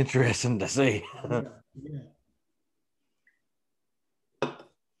pretty interesting to see.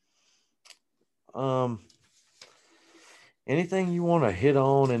 Yeah. Anything you want to hit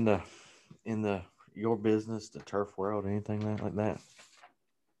on in the your business, the turf world, anything like that?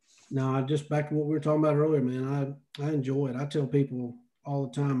 No, just back to what we were talking about earlier, man. I enjoy it. I tell people all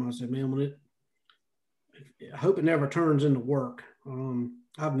the time. I say, man, I hope it never turns into work.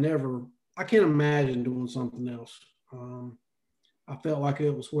 I can't imagine doing something else. I felt like it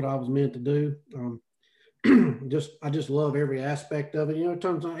was what I was meant to do. I just love every aspect of it.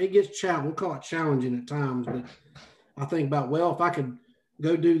 Sometimes it gets challenging. We'll call it challenging at times, but I think about, well, if I could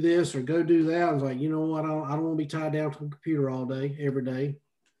go do this or go do that, I was like, I don't want to be tied down to a computer all day, every day.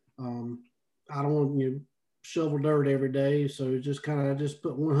 I don't want to shovel dirt every day. So it's just I just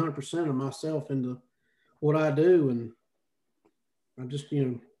put 100% of myself into what I do, and I just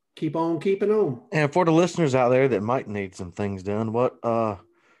keep on keeping on. And for the listeners out there that might need some things done,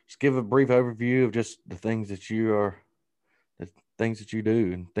 just give a brief overview of just the things that you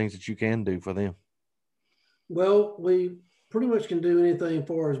do and things that you can do for them. Well, we pretty much can do anything as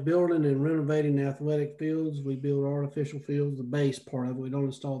far as building and renovating athletic fields. We build artificial fields, the base part of it. We don't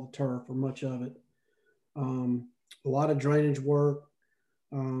install the turf or much of it. A lot of drainage work.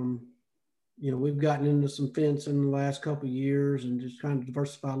 we've gotten into some fencing in the last couple of years and just trying to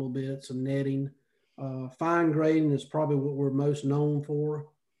diversify a little bit, some netting. Fine grading is probably what we're most known for.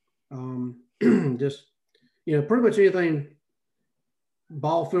 Just, pretty much anything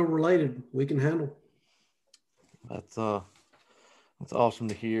ball field related we can handle. That's awesome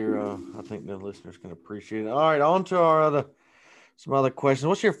to hear. I think the listeners can appreciate it. All right, on to our some other questions.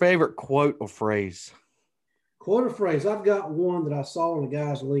 What's your favorite quote or phrase? Quote or phrase. I've got one that I saw on a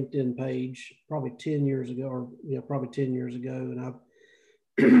guy's LinkedIn page probably 10 years ago, or probably 10 years ago, and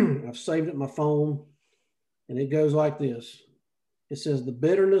I've saved it in my phone, and it goes like this. It says, "The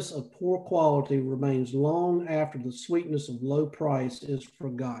bitterness of poor quality remains long after the sweetness of low price is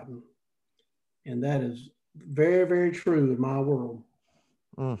forgotten." And that is very, very true in my world.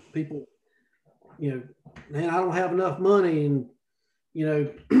 People, man, I don't have enough money, and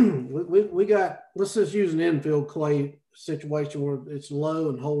we got, let's just use an infield clay situation where it's low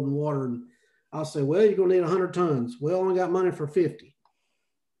and holding water, and I'll say, well, you're gonna need 100 tons. Well, I only got money for 50.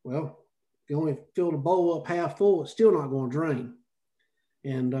 Well, if you only fill the bowl up half full, it's still not going to drain.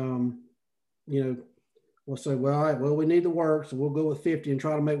 And we'll say, well, all right, well, we need the work, so we'll go with 50 and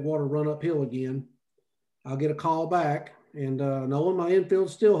try to make water run uphill again. I'll get a call back, and Nolan, my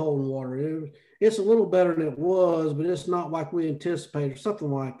infield's still holding water. It's a little better than it was, but it's not like we anticipated, or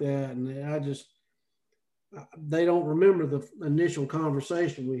something like that. And they don't remember the initial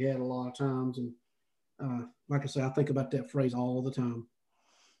conversation we had a lot of times. And like I say, I think about that phrase all the time.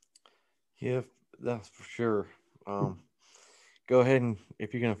 Yeah, that's for sure. Go ahead, and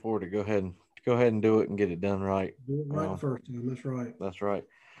if you can afford it, go ahead and do it and get it done right. Do it right the first time. That's right. That's right.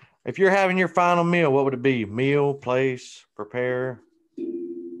 If you're having your final meal, what would it be? Meal, place, prepare?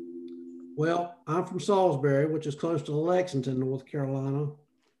 Well, I'm from Salisbury, which is close to Lexington, North Carolina.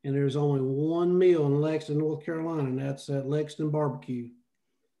 And there's only one meal in Lexington, North Carolina, and that's at Lexington Barbecue.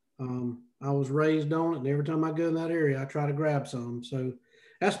 I was raised on it, and every time I go in that area, I try to grab some. So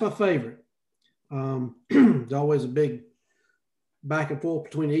that's my favorite. There's always a big back and forth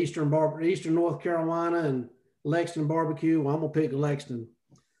between Eastern North Carolina and Lexington Barbecue. Well, I'm going to pick Lexington.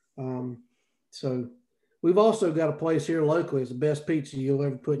 So we've also got a place here locally. It's the best pizza you'll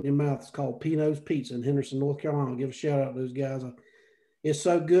ever put in your mouth. It's called Pino's Pizza in Henderson, North Carolina. I'll give a shout out to those guys. It's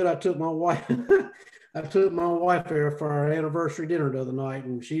so good. I took my wife there for our anniversary dinner the other night,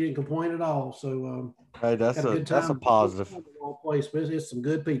 and she didn't complain at all. So hey, that's a positive. Place, but it's some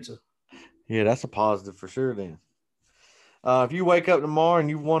good pizza. Yeah, that's a positive for sure. Then, if you wake up tomorrow and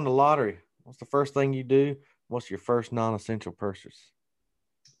you won the lottery, what's the first thing you do? What's your first non-essential purchase?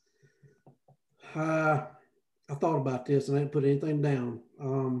 I thought about this and I didn't put anything down.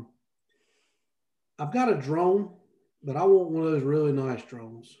 I've got a drone, but I want one of those really nice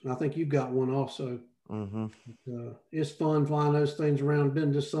drones. And I think you've got one also. Mm-hmm. It's fun flying those things around. It's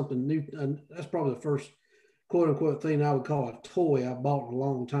been just something new. And that's probably the first quote unquote thing I would call a toy I bought in a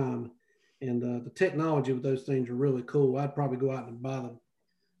long time. And the technology with those things are really cool. I'd probably go out and buy the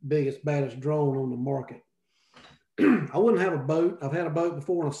biggest, baddest drone on the market. I wouldn't have a boat. I've had a boat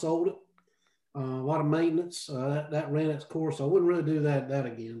before and I sold it. A lot of maintenance. That ran its course. I wouldn't really do that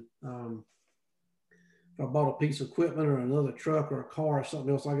again. If I bought a piece of equipment or another truck or a car or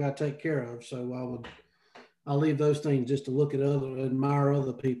something else I got to take care of. So I'll leave those things just to look at admire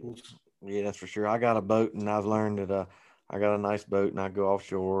other people's. Yeah, that's for sure. I got a boat and I've learned that I got a nice boat and I go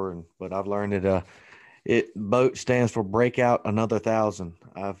offshore but I've learned that boat stands for break out another 1,000.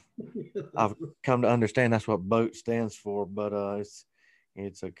 I've come to understand that's what boat stands for, but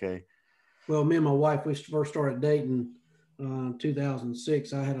it's okay. Well, me and my wife, we first started dating in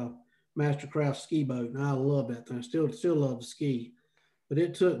 2006. I had a Mastercraft ski boat, and I love that thing. Still love to ski. But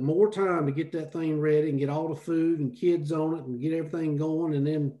it took more time to get that thing ready and get all the food and kids on it and get everything going. And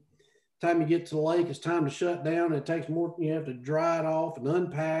then the time you get to the lake, it's time to shut down. It takes more. You have to dry it off and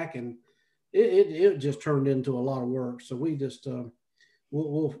unpack, and it just turned into a lot of work. So we just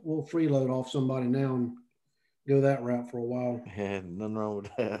we'll freeload off somebody now and go that route for a while. Yeah, nothing wrong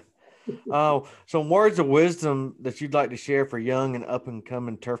with that. Some words of wisdom that you'd like to share for young and up and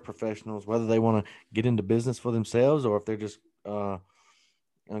coming turf professionals, whether they want to get into business for themselves or if they're just going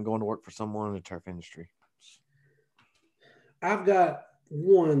to work for someone in the turf industry. I've got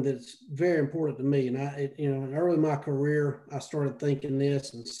one that's very important to me, and early in my career, I started thinking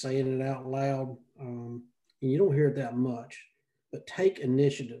this and saying it out loud. And you don't hear it that much, but take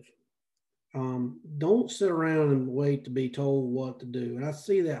initiative. Don't sit around and wait to be told what to do. And I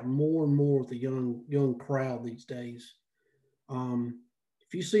see that more and more with the young crowd these days.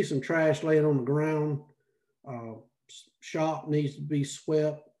 If you see some trash laying on the ground, shop needs to be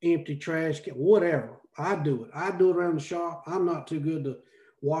swept, empty trash can, whatever. I do it around the shop. I'm not too good to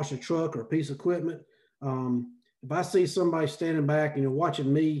wash a truck or a piece of equipment. If I see somebody standing back,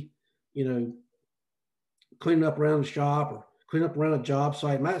 watching me, you know, cleaning up around the shop or clean up around a job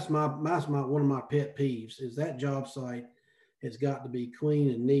site, that's my one of my pet peeves is that job site has got to be clean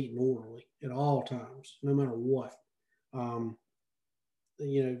and neat and orderly at all times, no matter what. Um,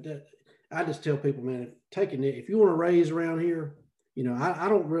 that I just tell people, man, taking it, if you want to raise around here, I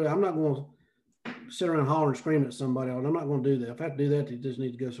don't really, I'm not going to sit around hollering and screaming at somebody. I'm not going to do that. If I have to do that, they just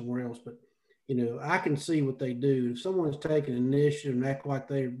need to go somewhere else. But, I can see what they do. If someone's taking initiative and act like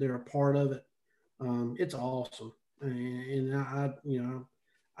they're a part of it, it's awesome. And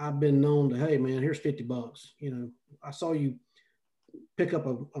I've been known to, hey man, here's $50. I saw you pick up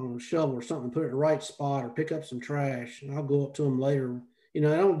a shovel or something, put it in the right spot, or pick up some trash, and I'll go up to them later. I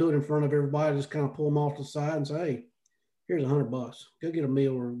don't do it in front of everybody. I just kind of pull them off to the side and say, hey, here's $100. Go get a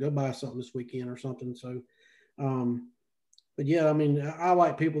meal or go buy something this weekend or something. So, but yeah, I mean, I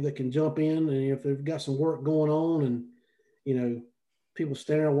like people that can jump in, and if they've got some work going on, and people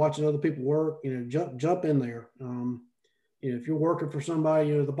standing there watching other people work, jump in there. If you're working for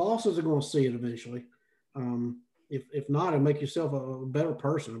somebody, the bosses are going to see it eventually. If not, it'll make yourself a better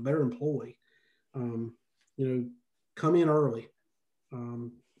person, a better employee. Come in early. I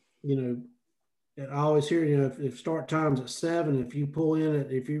always hear, if start time's at 7, if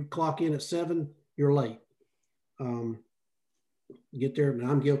you clock in at 7, you're late. Get there, and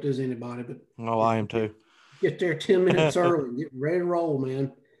I'm guilty as anybody, but I am too. Get there 10 minutes early, get ready to roll,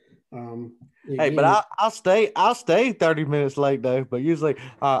 man. Hey, but I'll stay 30 minutes late though. But usually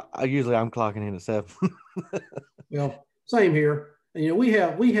I'm clocking in at 7. Well, same here. And we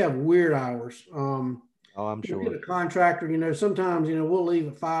have weird hours. I'm sure. Get a contractor. Sometimes we'll leave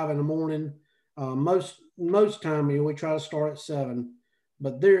at 5 in the morning. Most time we try to start at 7,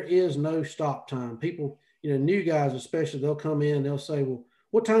 but there is no stop time. People, new guys especially, they'll come in. They'll say, "Well,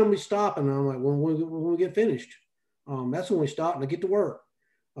 what time we stop?" And I'm like, "When we get finished. That's when we stop and I get to work."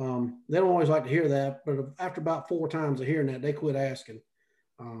 They don't always like to hear that, but after about 4 times of hearing that, they quit asking.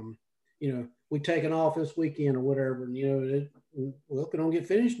 We taking off this weekend or whatever, and if we don't get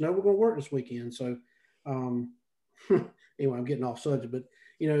finished, no, we're going to work this weekend. So, anyway, I'm getting off subject, but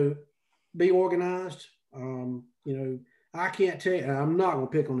be organized. I can't tell you, and I'm not going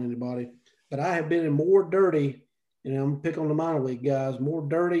to pick on anybody, but I have been in more dirty, I'm going to pick on the minor league guys, more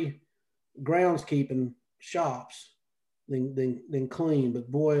dirty groundskeeping shops than clean.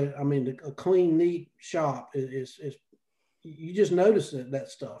 But boy, I mean, a clean, neat shop is you just notice that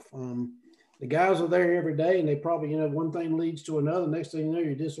stuff. The guys are there every day, and they probably, one thing leads to another. Next thing you know,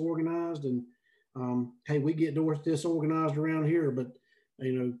 you're disorganized, and hey, we get disorganized around here, but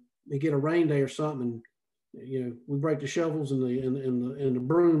they get a rain day or something, and we break the shovels and the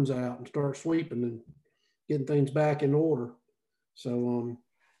brooms out and start sweeping and getting things back in order. So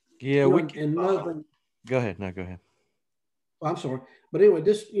yeah, we can. Go ahead. No, go ahead. I'm sorry. But anyway,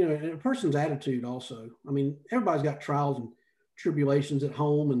 a person's attitude also. I mean, everybody's got trials and tribulations at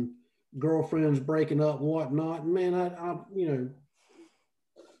home and girlfriends breaking up and whatnot. And man, I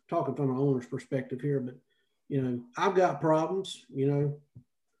talking from an owner's perspective here, but, I've got problems,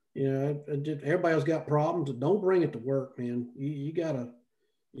 everybody's got problems. Don't bring it to work, man. You gotta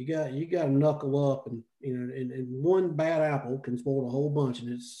knuckle up, and, and one bad apple can spoil a whole bunch.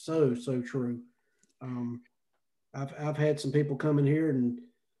 And it's so true. I've had some people come in here, and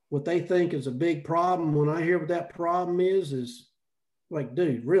what they think is a big problem, when I hear what that problem is like,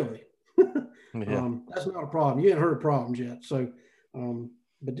 dude, really? Yeah. That's not a problem. You ain't heard of problems yet. So,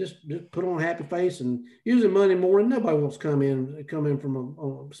 but just put on a happy face. And usually Monday morning, nobody wants to come in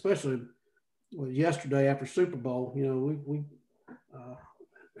from especially yesterday after Super Bowl. We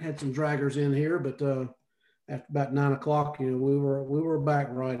had some draggers in here, but after about 9 o'clock, we were back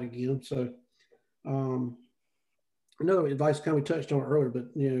right again. So, another advice kind of we touched on earlier,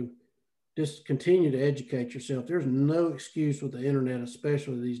 but just continue to educate yourself. There's no excuse with the internet,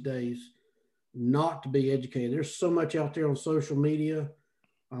 especially these days, not to be educated. There's so much out there on social media,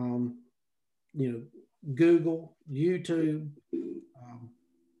 Google, YouTube.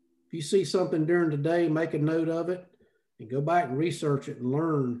 If you see something during the day, make a note of it and go back and research it and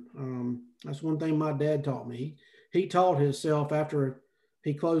learn. That's one thing my dad taught me. He taught himself after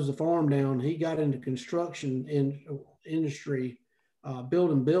he closed the farm down. He got into construction industry,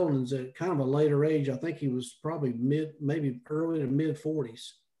 building buildings at kind of a later age. I think he was probably maybe early to mid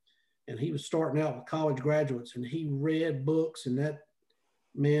 40s. And he was starting out with college graduates, and he read books, and that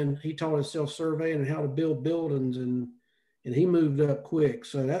man, he taught himself surveying and how to build buildings, and he moved up quick.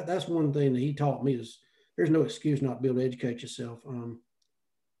 So that's one thing that he taught me is there's no excuse not to be able to educate yourself.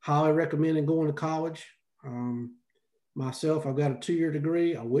 Highly recommending going to college. Myself, I've got a 2-year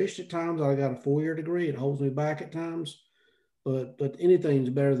degree. I wish at times I got a 4-year degree. It holds me back at times, but anything's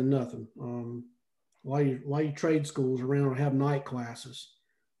better than nothing. Why you trade schools around have night classes,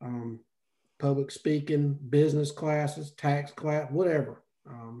 um, public speaking, business classes, tax class, whatever.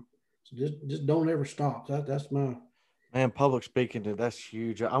 So just don't ever stop. That's my Man, public speaking, that's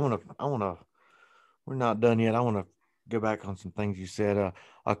huge. I wanna. We're not done yet. I want to go back on some things you said. A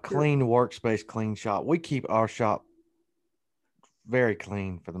sure. clean workspace, clean shop. We keep our shop very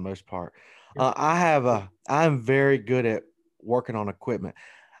clean for the most part. Yep. I'm very good at working on equipment.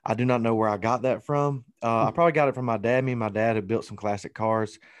 I do not know where I got that from. I probably got it from my dad. Me and my dad had built some classic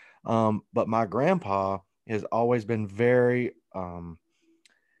cars. But my grandpa has always been very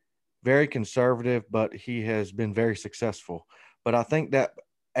conservative, but he has been very successful. But I think that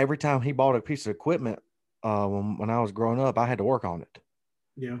every time he bought a piece of equipment, when I was growing up, I had to work on it.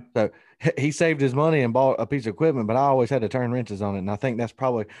 Yeah. So he saved his money and bought a piece of equipment, but I always had to turn wrenches on it. And I think that's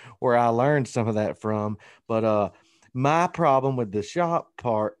probably where I learned some of that from. But my problem with the shop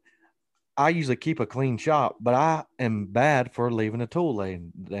part, I usually keep a clean shop, but I am bad for leaving a tool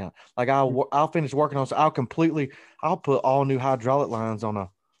laying down. Like I'll finish working on, so I'll put all new hydraulic lines on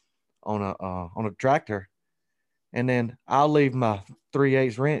a tractor, and then I'll leave my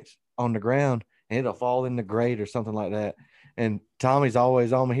 3/8 wrench on the ground, and it'll fall in the grate or something like that. And Tommy's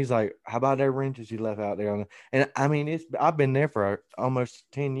always on me. He's like, "How about that wrenches you left out there?" And I mean, I've been there for almost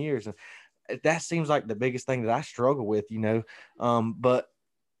 10 years, and that seems like the biggest thing that I struggle with. But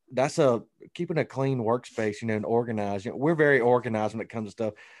that's keeping a clean workspace, and organized. We're very organized when it comes to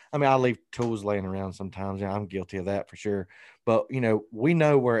stuff. I mean, I leave tools laying around sometimes. I'm guilty of that for sure. But we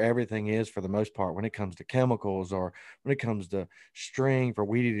know where everything is for the most part when it comes to chemicals or when it comes to string for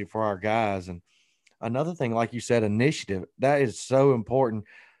weed eating for our guys. And another thing, like you said, initiative, that is so important.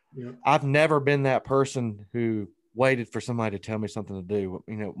 Yeah. I've never been that person who waited for somebody to tell me something to do.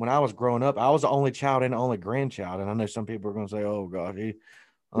 When I was growing up, I was the only child and the only grandchild. And I know some people are going to say, "Oh God,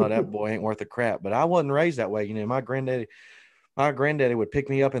 oh, that boy ain't worth a crap." But I wasn't raised that way. My granddaddy would pick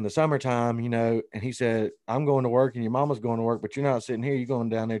me up in the summertime, and he said, "I'm going to work and your mama's going to work, but you're not sitting here. You're going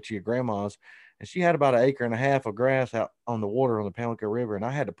down there to your grandma's." And she had about 1.5 acres of grass out on the water on the Pamlico River. And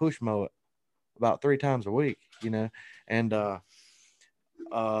I had to push mow it about 3 times a week. And, so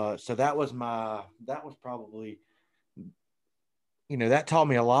that was probably, that taught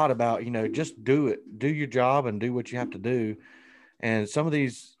me a lot about, just do it, do your job and do what you have to do. And some of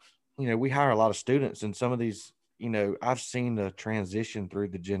these, we hire a lot of students, and some of these, I've seen the transition through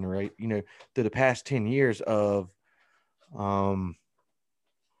through the past 10 years of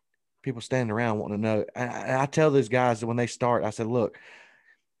people standing around wanting to know. I tell those guys that when they start, I said, look,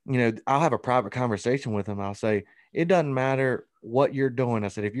 I'll have a private conversation with them. I'll say, it doesn't matter what you're doing. I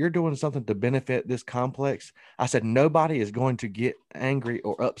said, if you're doing something to benefit this complex, I said, nobody is going to get angry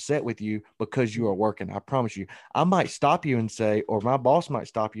or upset with you because you are working. I promise you. I might stop you and say, or my boss might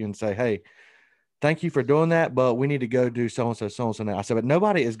stop you and say, "Hey, thank you for doing that, but we need to go do so-and-so, so-and-so now." I said, but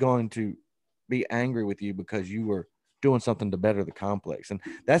nobody is going to be angry with you because you were doing something to better the complex. And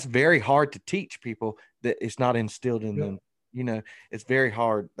that's very hard to teach people, that it's not instilled in Yeah. them. It's very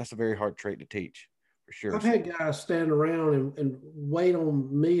hard. That's a very hard trait to teach for sure. I've So, had guys stand around and wait on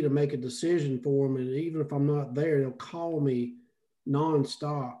me to make a decision for them, and even if I'm not there, they'll call me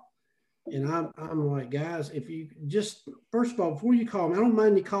nonstop. And I'm like, guys, if you just first of all, before you call me, I don't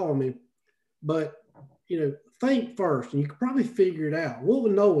mind you calling me, but think first, and you can probably figure it out. What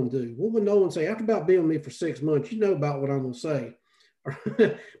would Nolan do? What would Nolan say after about being with me for 6 months? You know about what I'm going to say.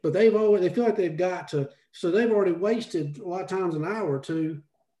 But they feel like they've got to, so they've already wasted a lot of times an hour or two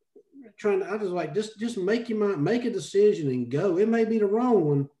trying to. I just like just make your mind, make a decision and go. It may be the wrong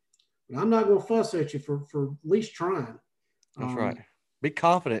one, but I'm not going to fuss at you for at least trying. that's right. Be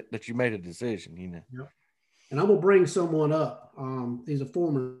confident that you made a decision. Yep. And I'm gonna bring someone up. He's a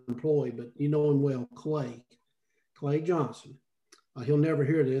former employee, but you know him well, Clay Johnson. He'll never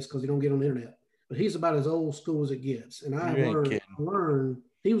hear this because he don't get on the internet. But he's about as old school as it gets. And I You have ain't kidding. learned.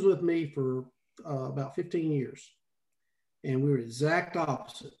 He was with me for about 15 years, and we were exact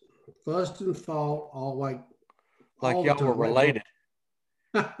opposite. Fussed and fought Like all the y'all were time. related.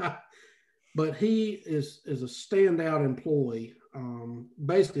 But he is a standout employee.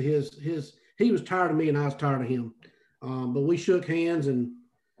 Basically, his he was tired of me and I was tired of him. But we shook hands and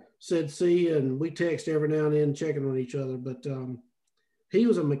said see, and we text every now and then checking on each other. But he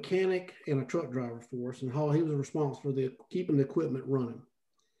was a mechanic and a truck driver for us, and he was responsible for keeping the equipment running.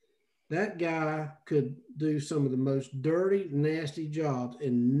 That guy could do some of the most dirty, nasty jobs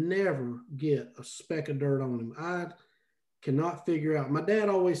and never get a speck of dirt on him. cannot figure out. My dad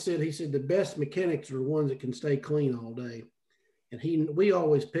always said, he said the best mechanics are the ones that can stay clean all day. And we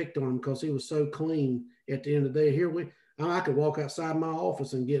always picked on him because he was so clean at the end of the day. I could walk outside my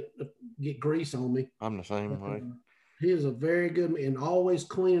office and get grease on me. I'm the same But way. he is a very good and always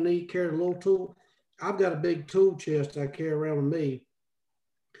clean and neat. Carried a little tool. I've got a big tool chest I carry around with me.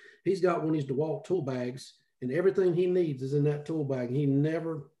 He's got one of these DeWalt tool bags, and everything he needs is in that tool bag. And he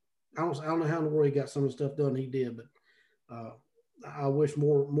never, I don't know how in the world he got some of the stuff done he did, but I wish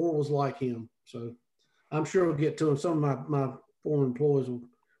more was like him. So I'm sure we'll get to him. Some of my former employees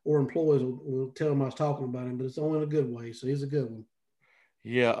will tell him I was talking about him, but it's only in a good way. So he's a good one.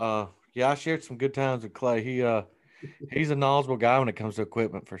 Yeah, I shared some good times with Clay. He's a knowledgeable guy when it comes to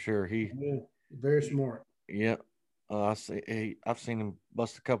equipment for sure. Yeah, very smart. Yeah, I've seen him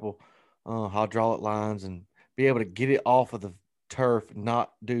bust a couple hydraulic lines and be able to get it off of the turf,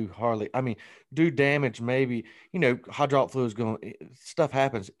 not do hardly. I mean, do damage maybe. Hydraulic fluid is going. Stuff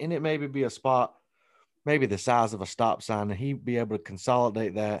happens, and it maybe be a spot, maybe the size of a stop sign, and he'd be able to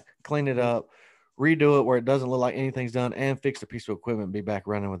consolidate that, clean it up, redo it where it doesn't look like anything's done, and fix a piece of equipment, and be back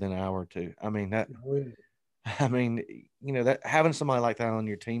running within an hour or two. I mean that. Oh, yeah. I mean, that having somebody like that on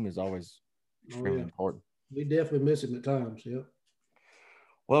your team is always Oh, extremely yeah. important. We definitely miss him at times. Yep.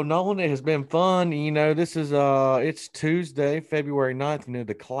 Well, Nolan, it has been fun. This is it's Tuesday, February 9th.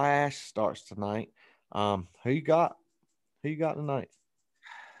 The Clash starts tonight. Who you got? Who you got tonight?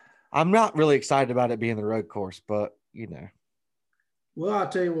 I'm not really excited about it being the road course, but Well, I'll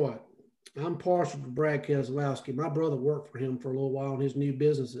tell you what, I'm partial to Brad Keselowski. My brother worked for him for a little while in his new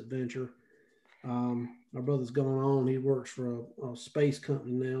business adventure. My brother's gone on. He works for a space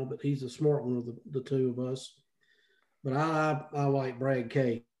company now, but he's a smart one of the two of us. But I like Brad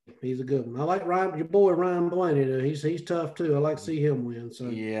K. He's a good one. I like Ryan, your boy Ryan Blaney. He's tough too. I like to see him win. So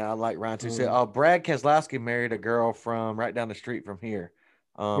yeah, I like Ryan too. So, Brad Keselowski married a girl from right down the street from here.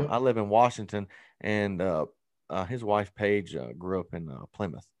 yep, I live in Washington, and his wife Paige grew up in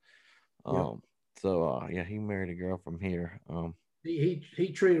Plymouth. yep. Yeah, he married a girl from here.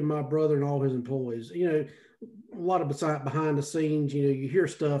 He treated my brother and all his employees. A lot of behind the scenes. You hear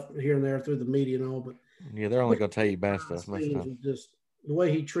stuff here and there through the media and all, but Yeah, they're only going to tell you bad behind stuff the most of the scenes time. was just the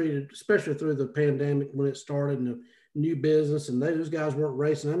way he treated, especially through the pandemic when it started and the new business, and those guys weren't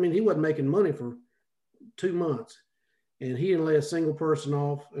racing. I mean, he wasn't making money for 2 months, and he didn't lay a single person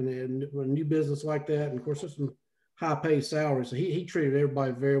off. And a new business like that, and of course, there's some high paid salaries. So he treated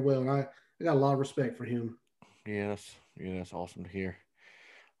everybody very well, and I got a lot of respect for him. Yes, yeah, that's awesome to hear.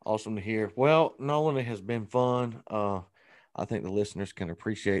 Awesome to hear. Well, Nolan, it has been fun. I think the listeners can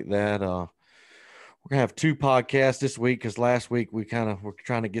appreciate that. We're gonna have two podcasts this week because last week we're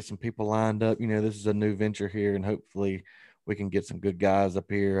trying to get some people lined up. This is a new venture here, and hopefully we can get some good guys up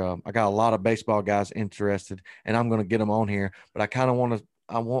here. I got a lot of baseball guys interested, and I'm gonna get them on here. But I kind of want to.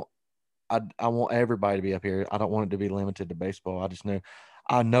 I want everybody to be up here. I don't want it to be limited to baseball.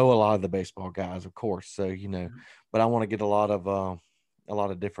 I know a lot of the baseball guys, of course. So but I want to get a lot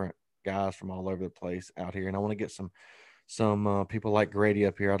of different guys from all over the place out here, and I want to get some people like Grady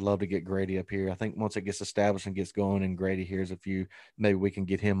up here. I'd love to get Grady up here. I think once it gets established and gets going, and Grady hears a few, maybe we can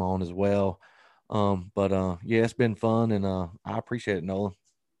get him on as well. But yeah, it's been fun, and I appreciate it, Nolan.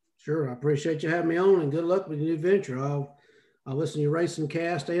 Sure, I appreciate you having me on, and good luck with your new venture. I'll listen to your racing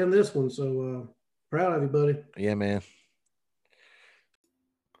cast and this one. So proud of you, buddy. Yeah, man.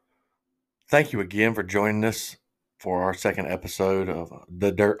 Thank you again for joining us for our second episode of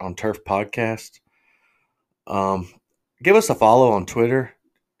the Dirt on Turf podcast. Um, Give us a follow on Twitter.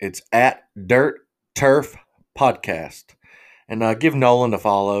 It's at Dirt Turf Podcast. And give Nolan a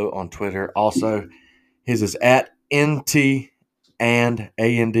follow on Twitter. Also, his is at NT and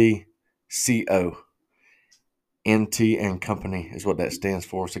ANDCO. NT and Company is what that stands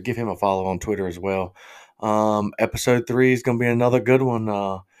for. So give him a follow on Twitter as well. Episode 3 is going to be another good one.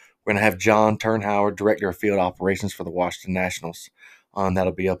 We're going to have John Turnhauer, Director of Field Operations for the Washington Nationals.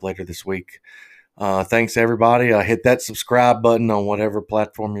 That'll be up later this week. Thanks, everybody. Hit that subscribe button on whatever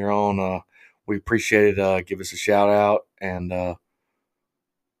platform you're on. We appreciate it. Give us a shout out and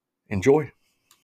enjoy.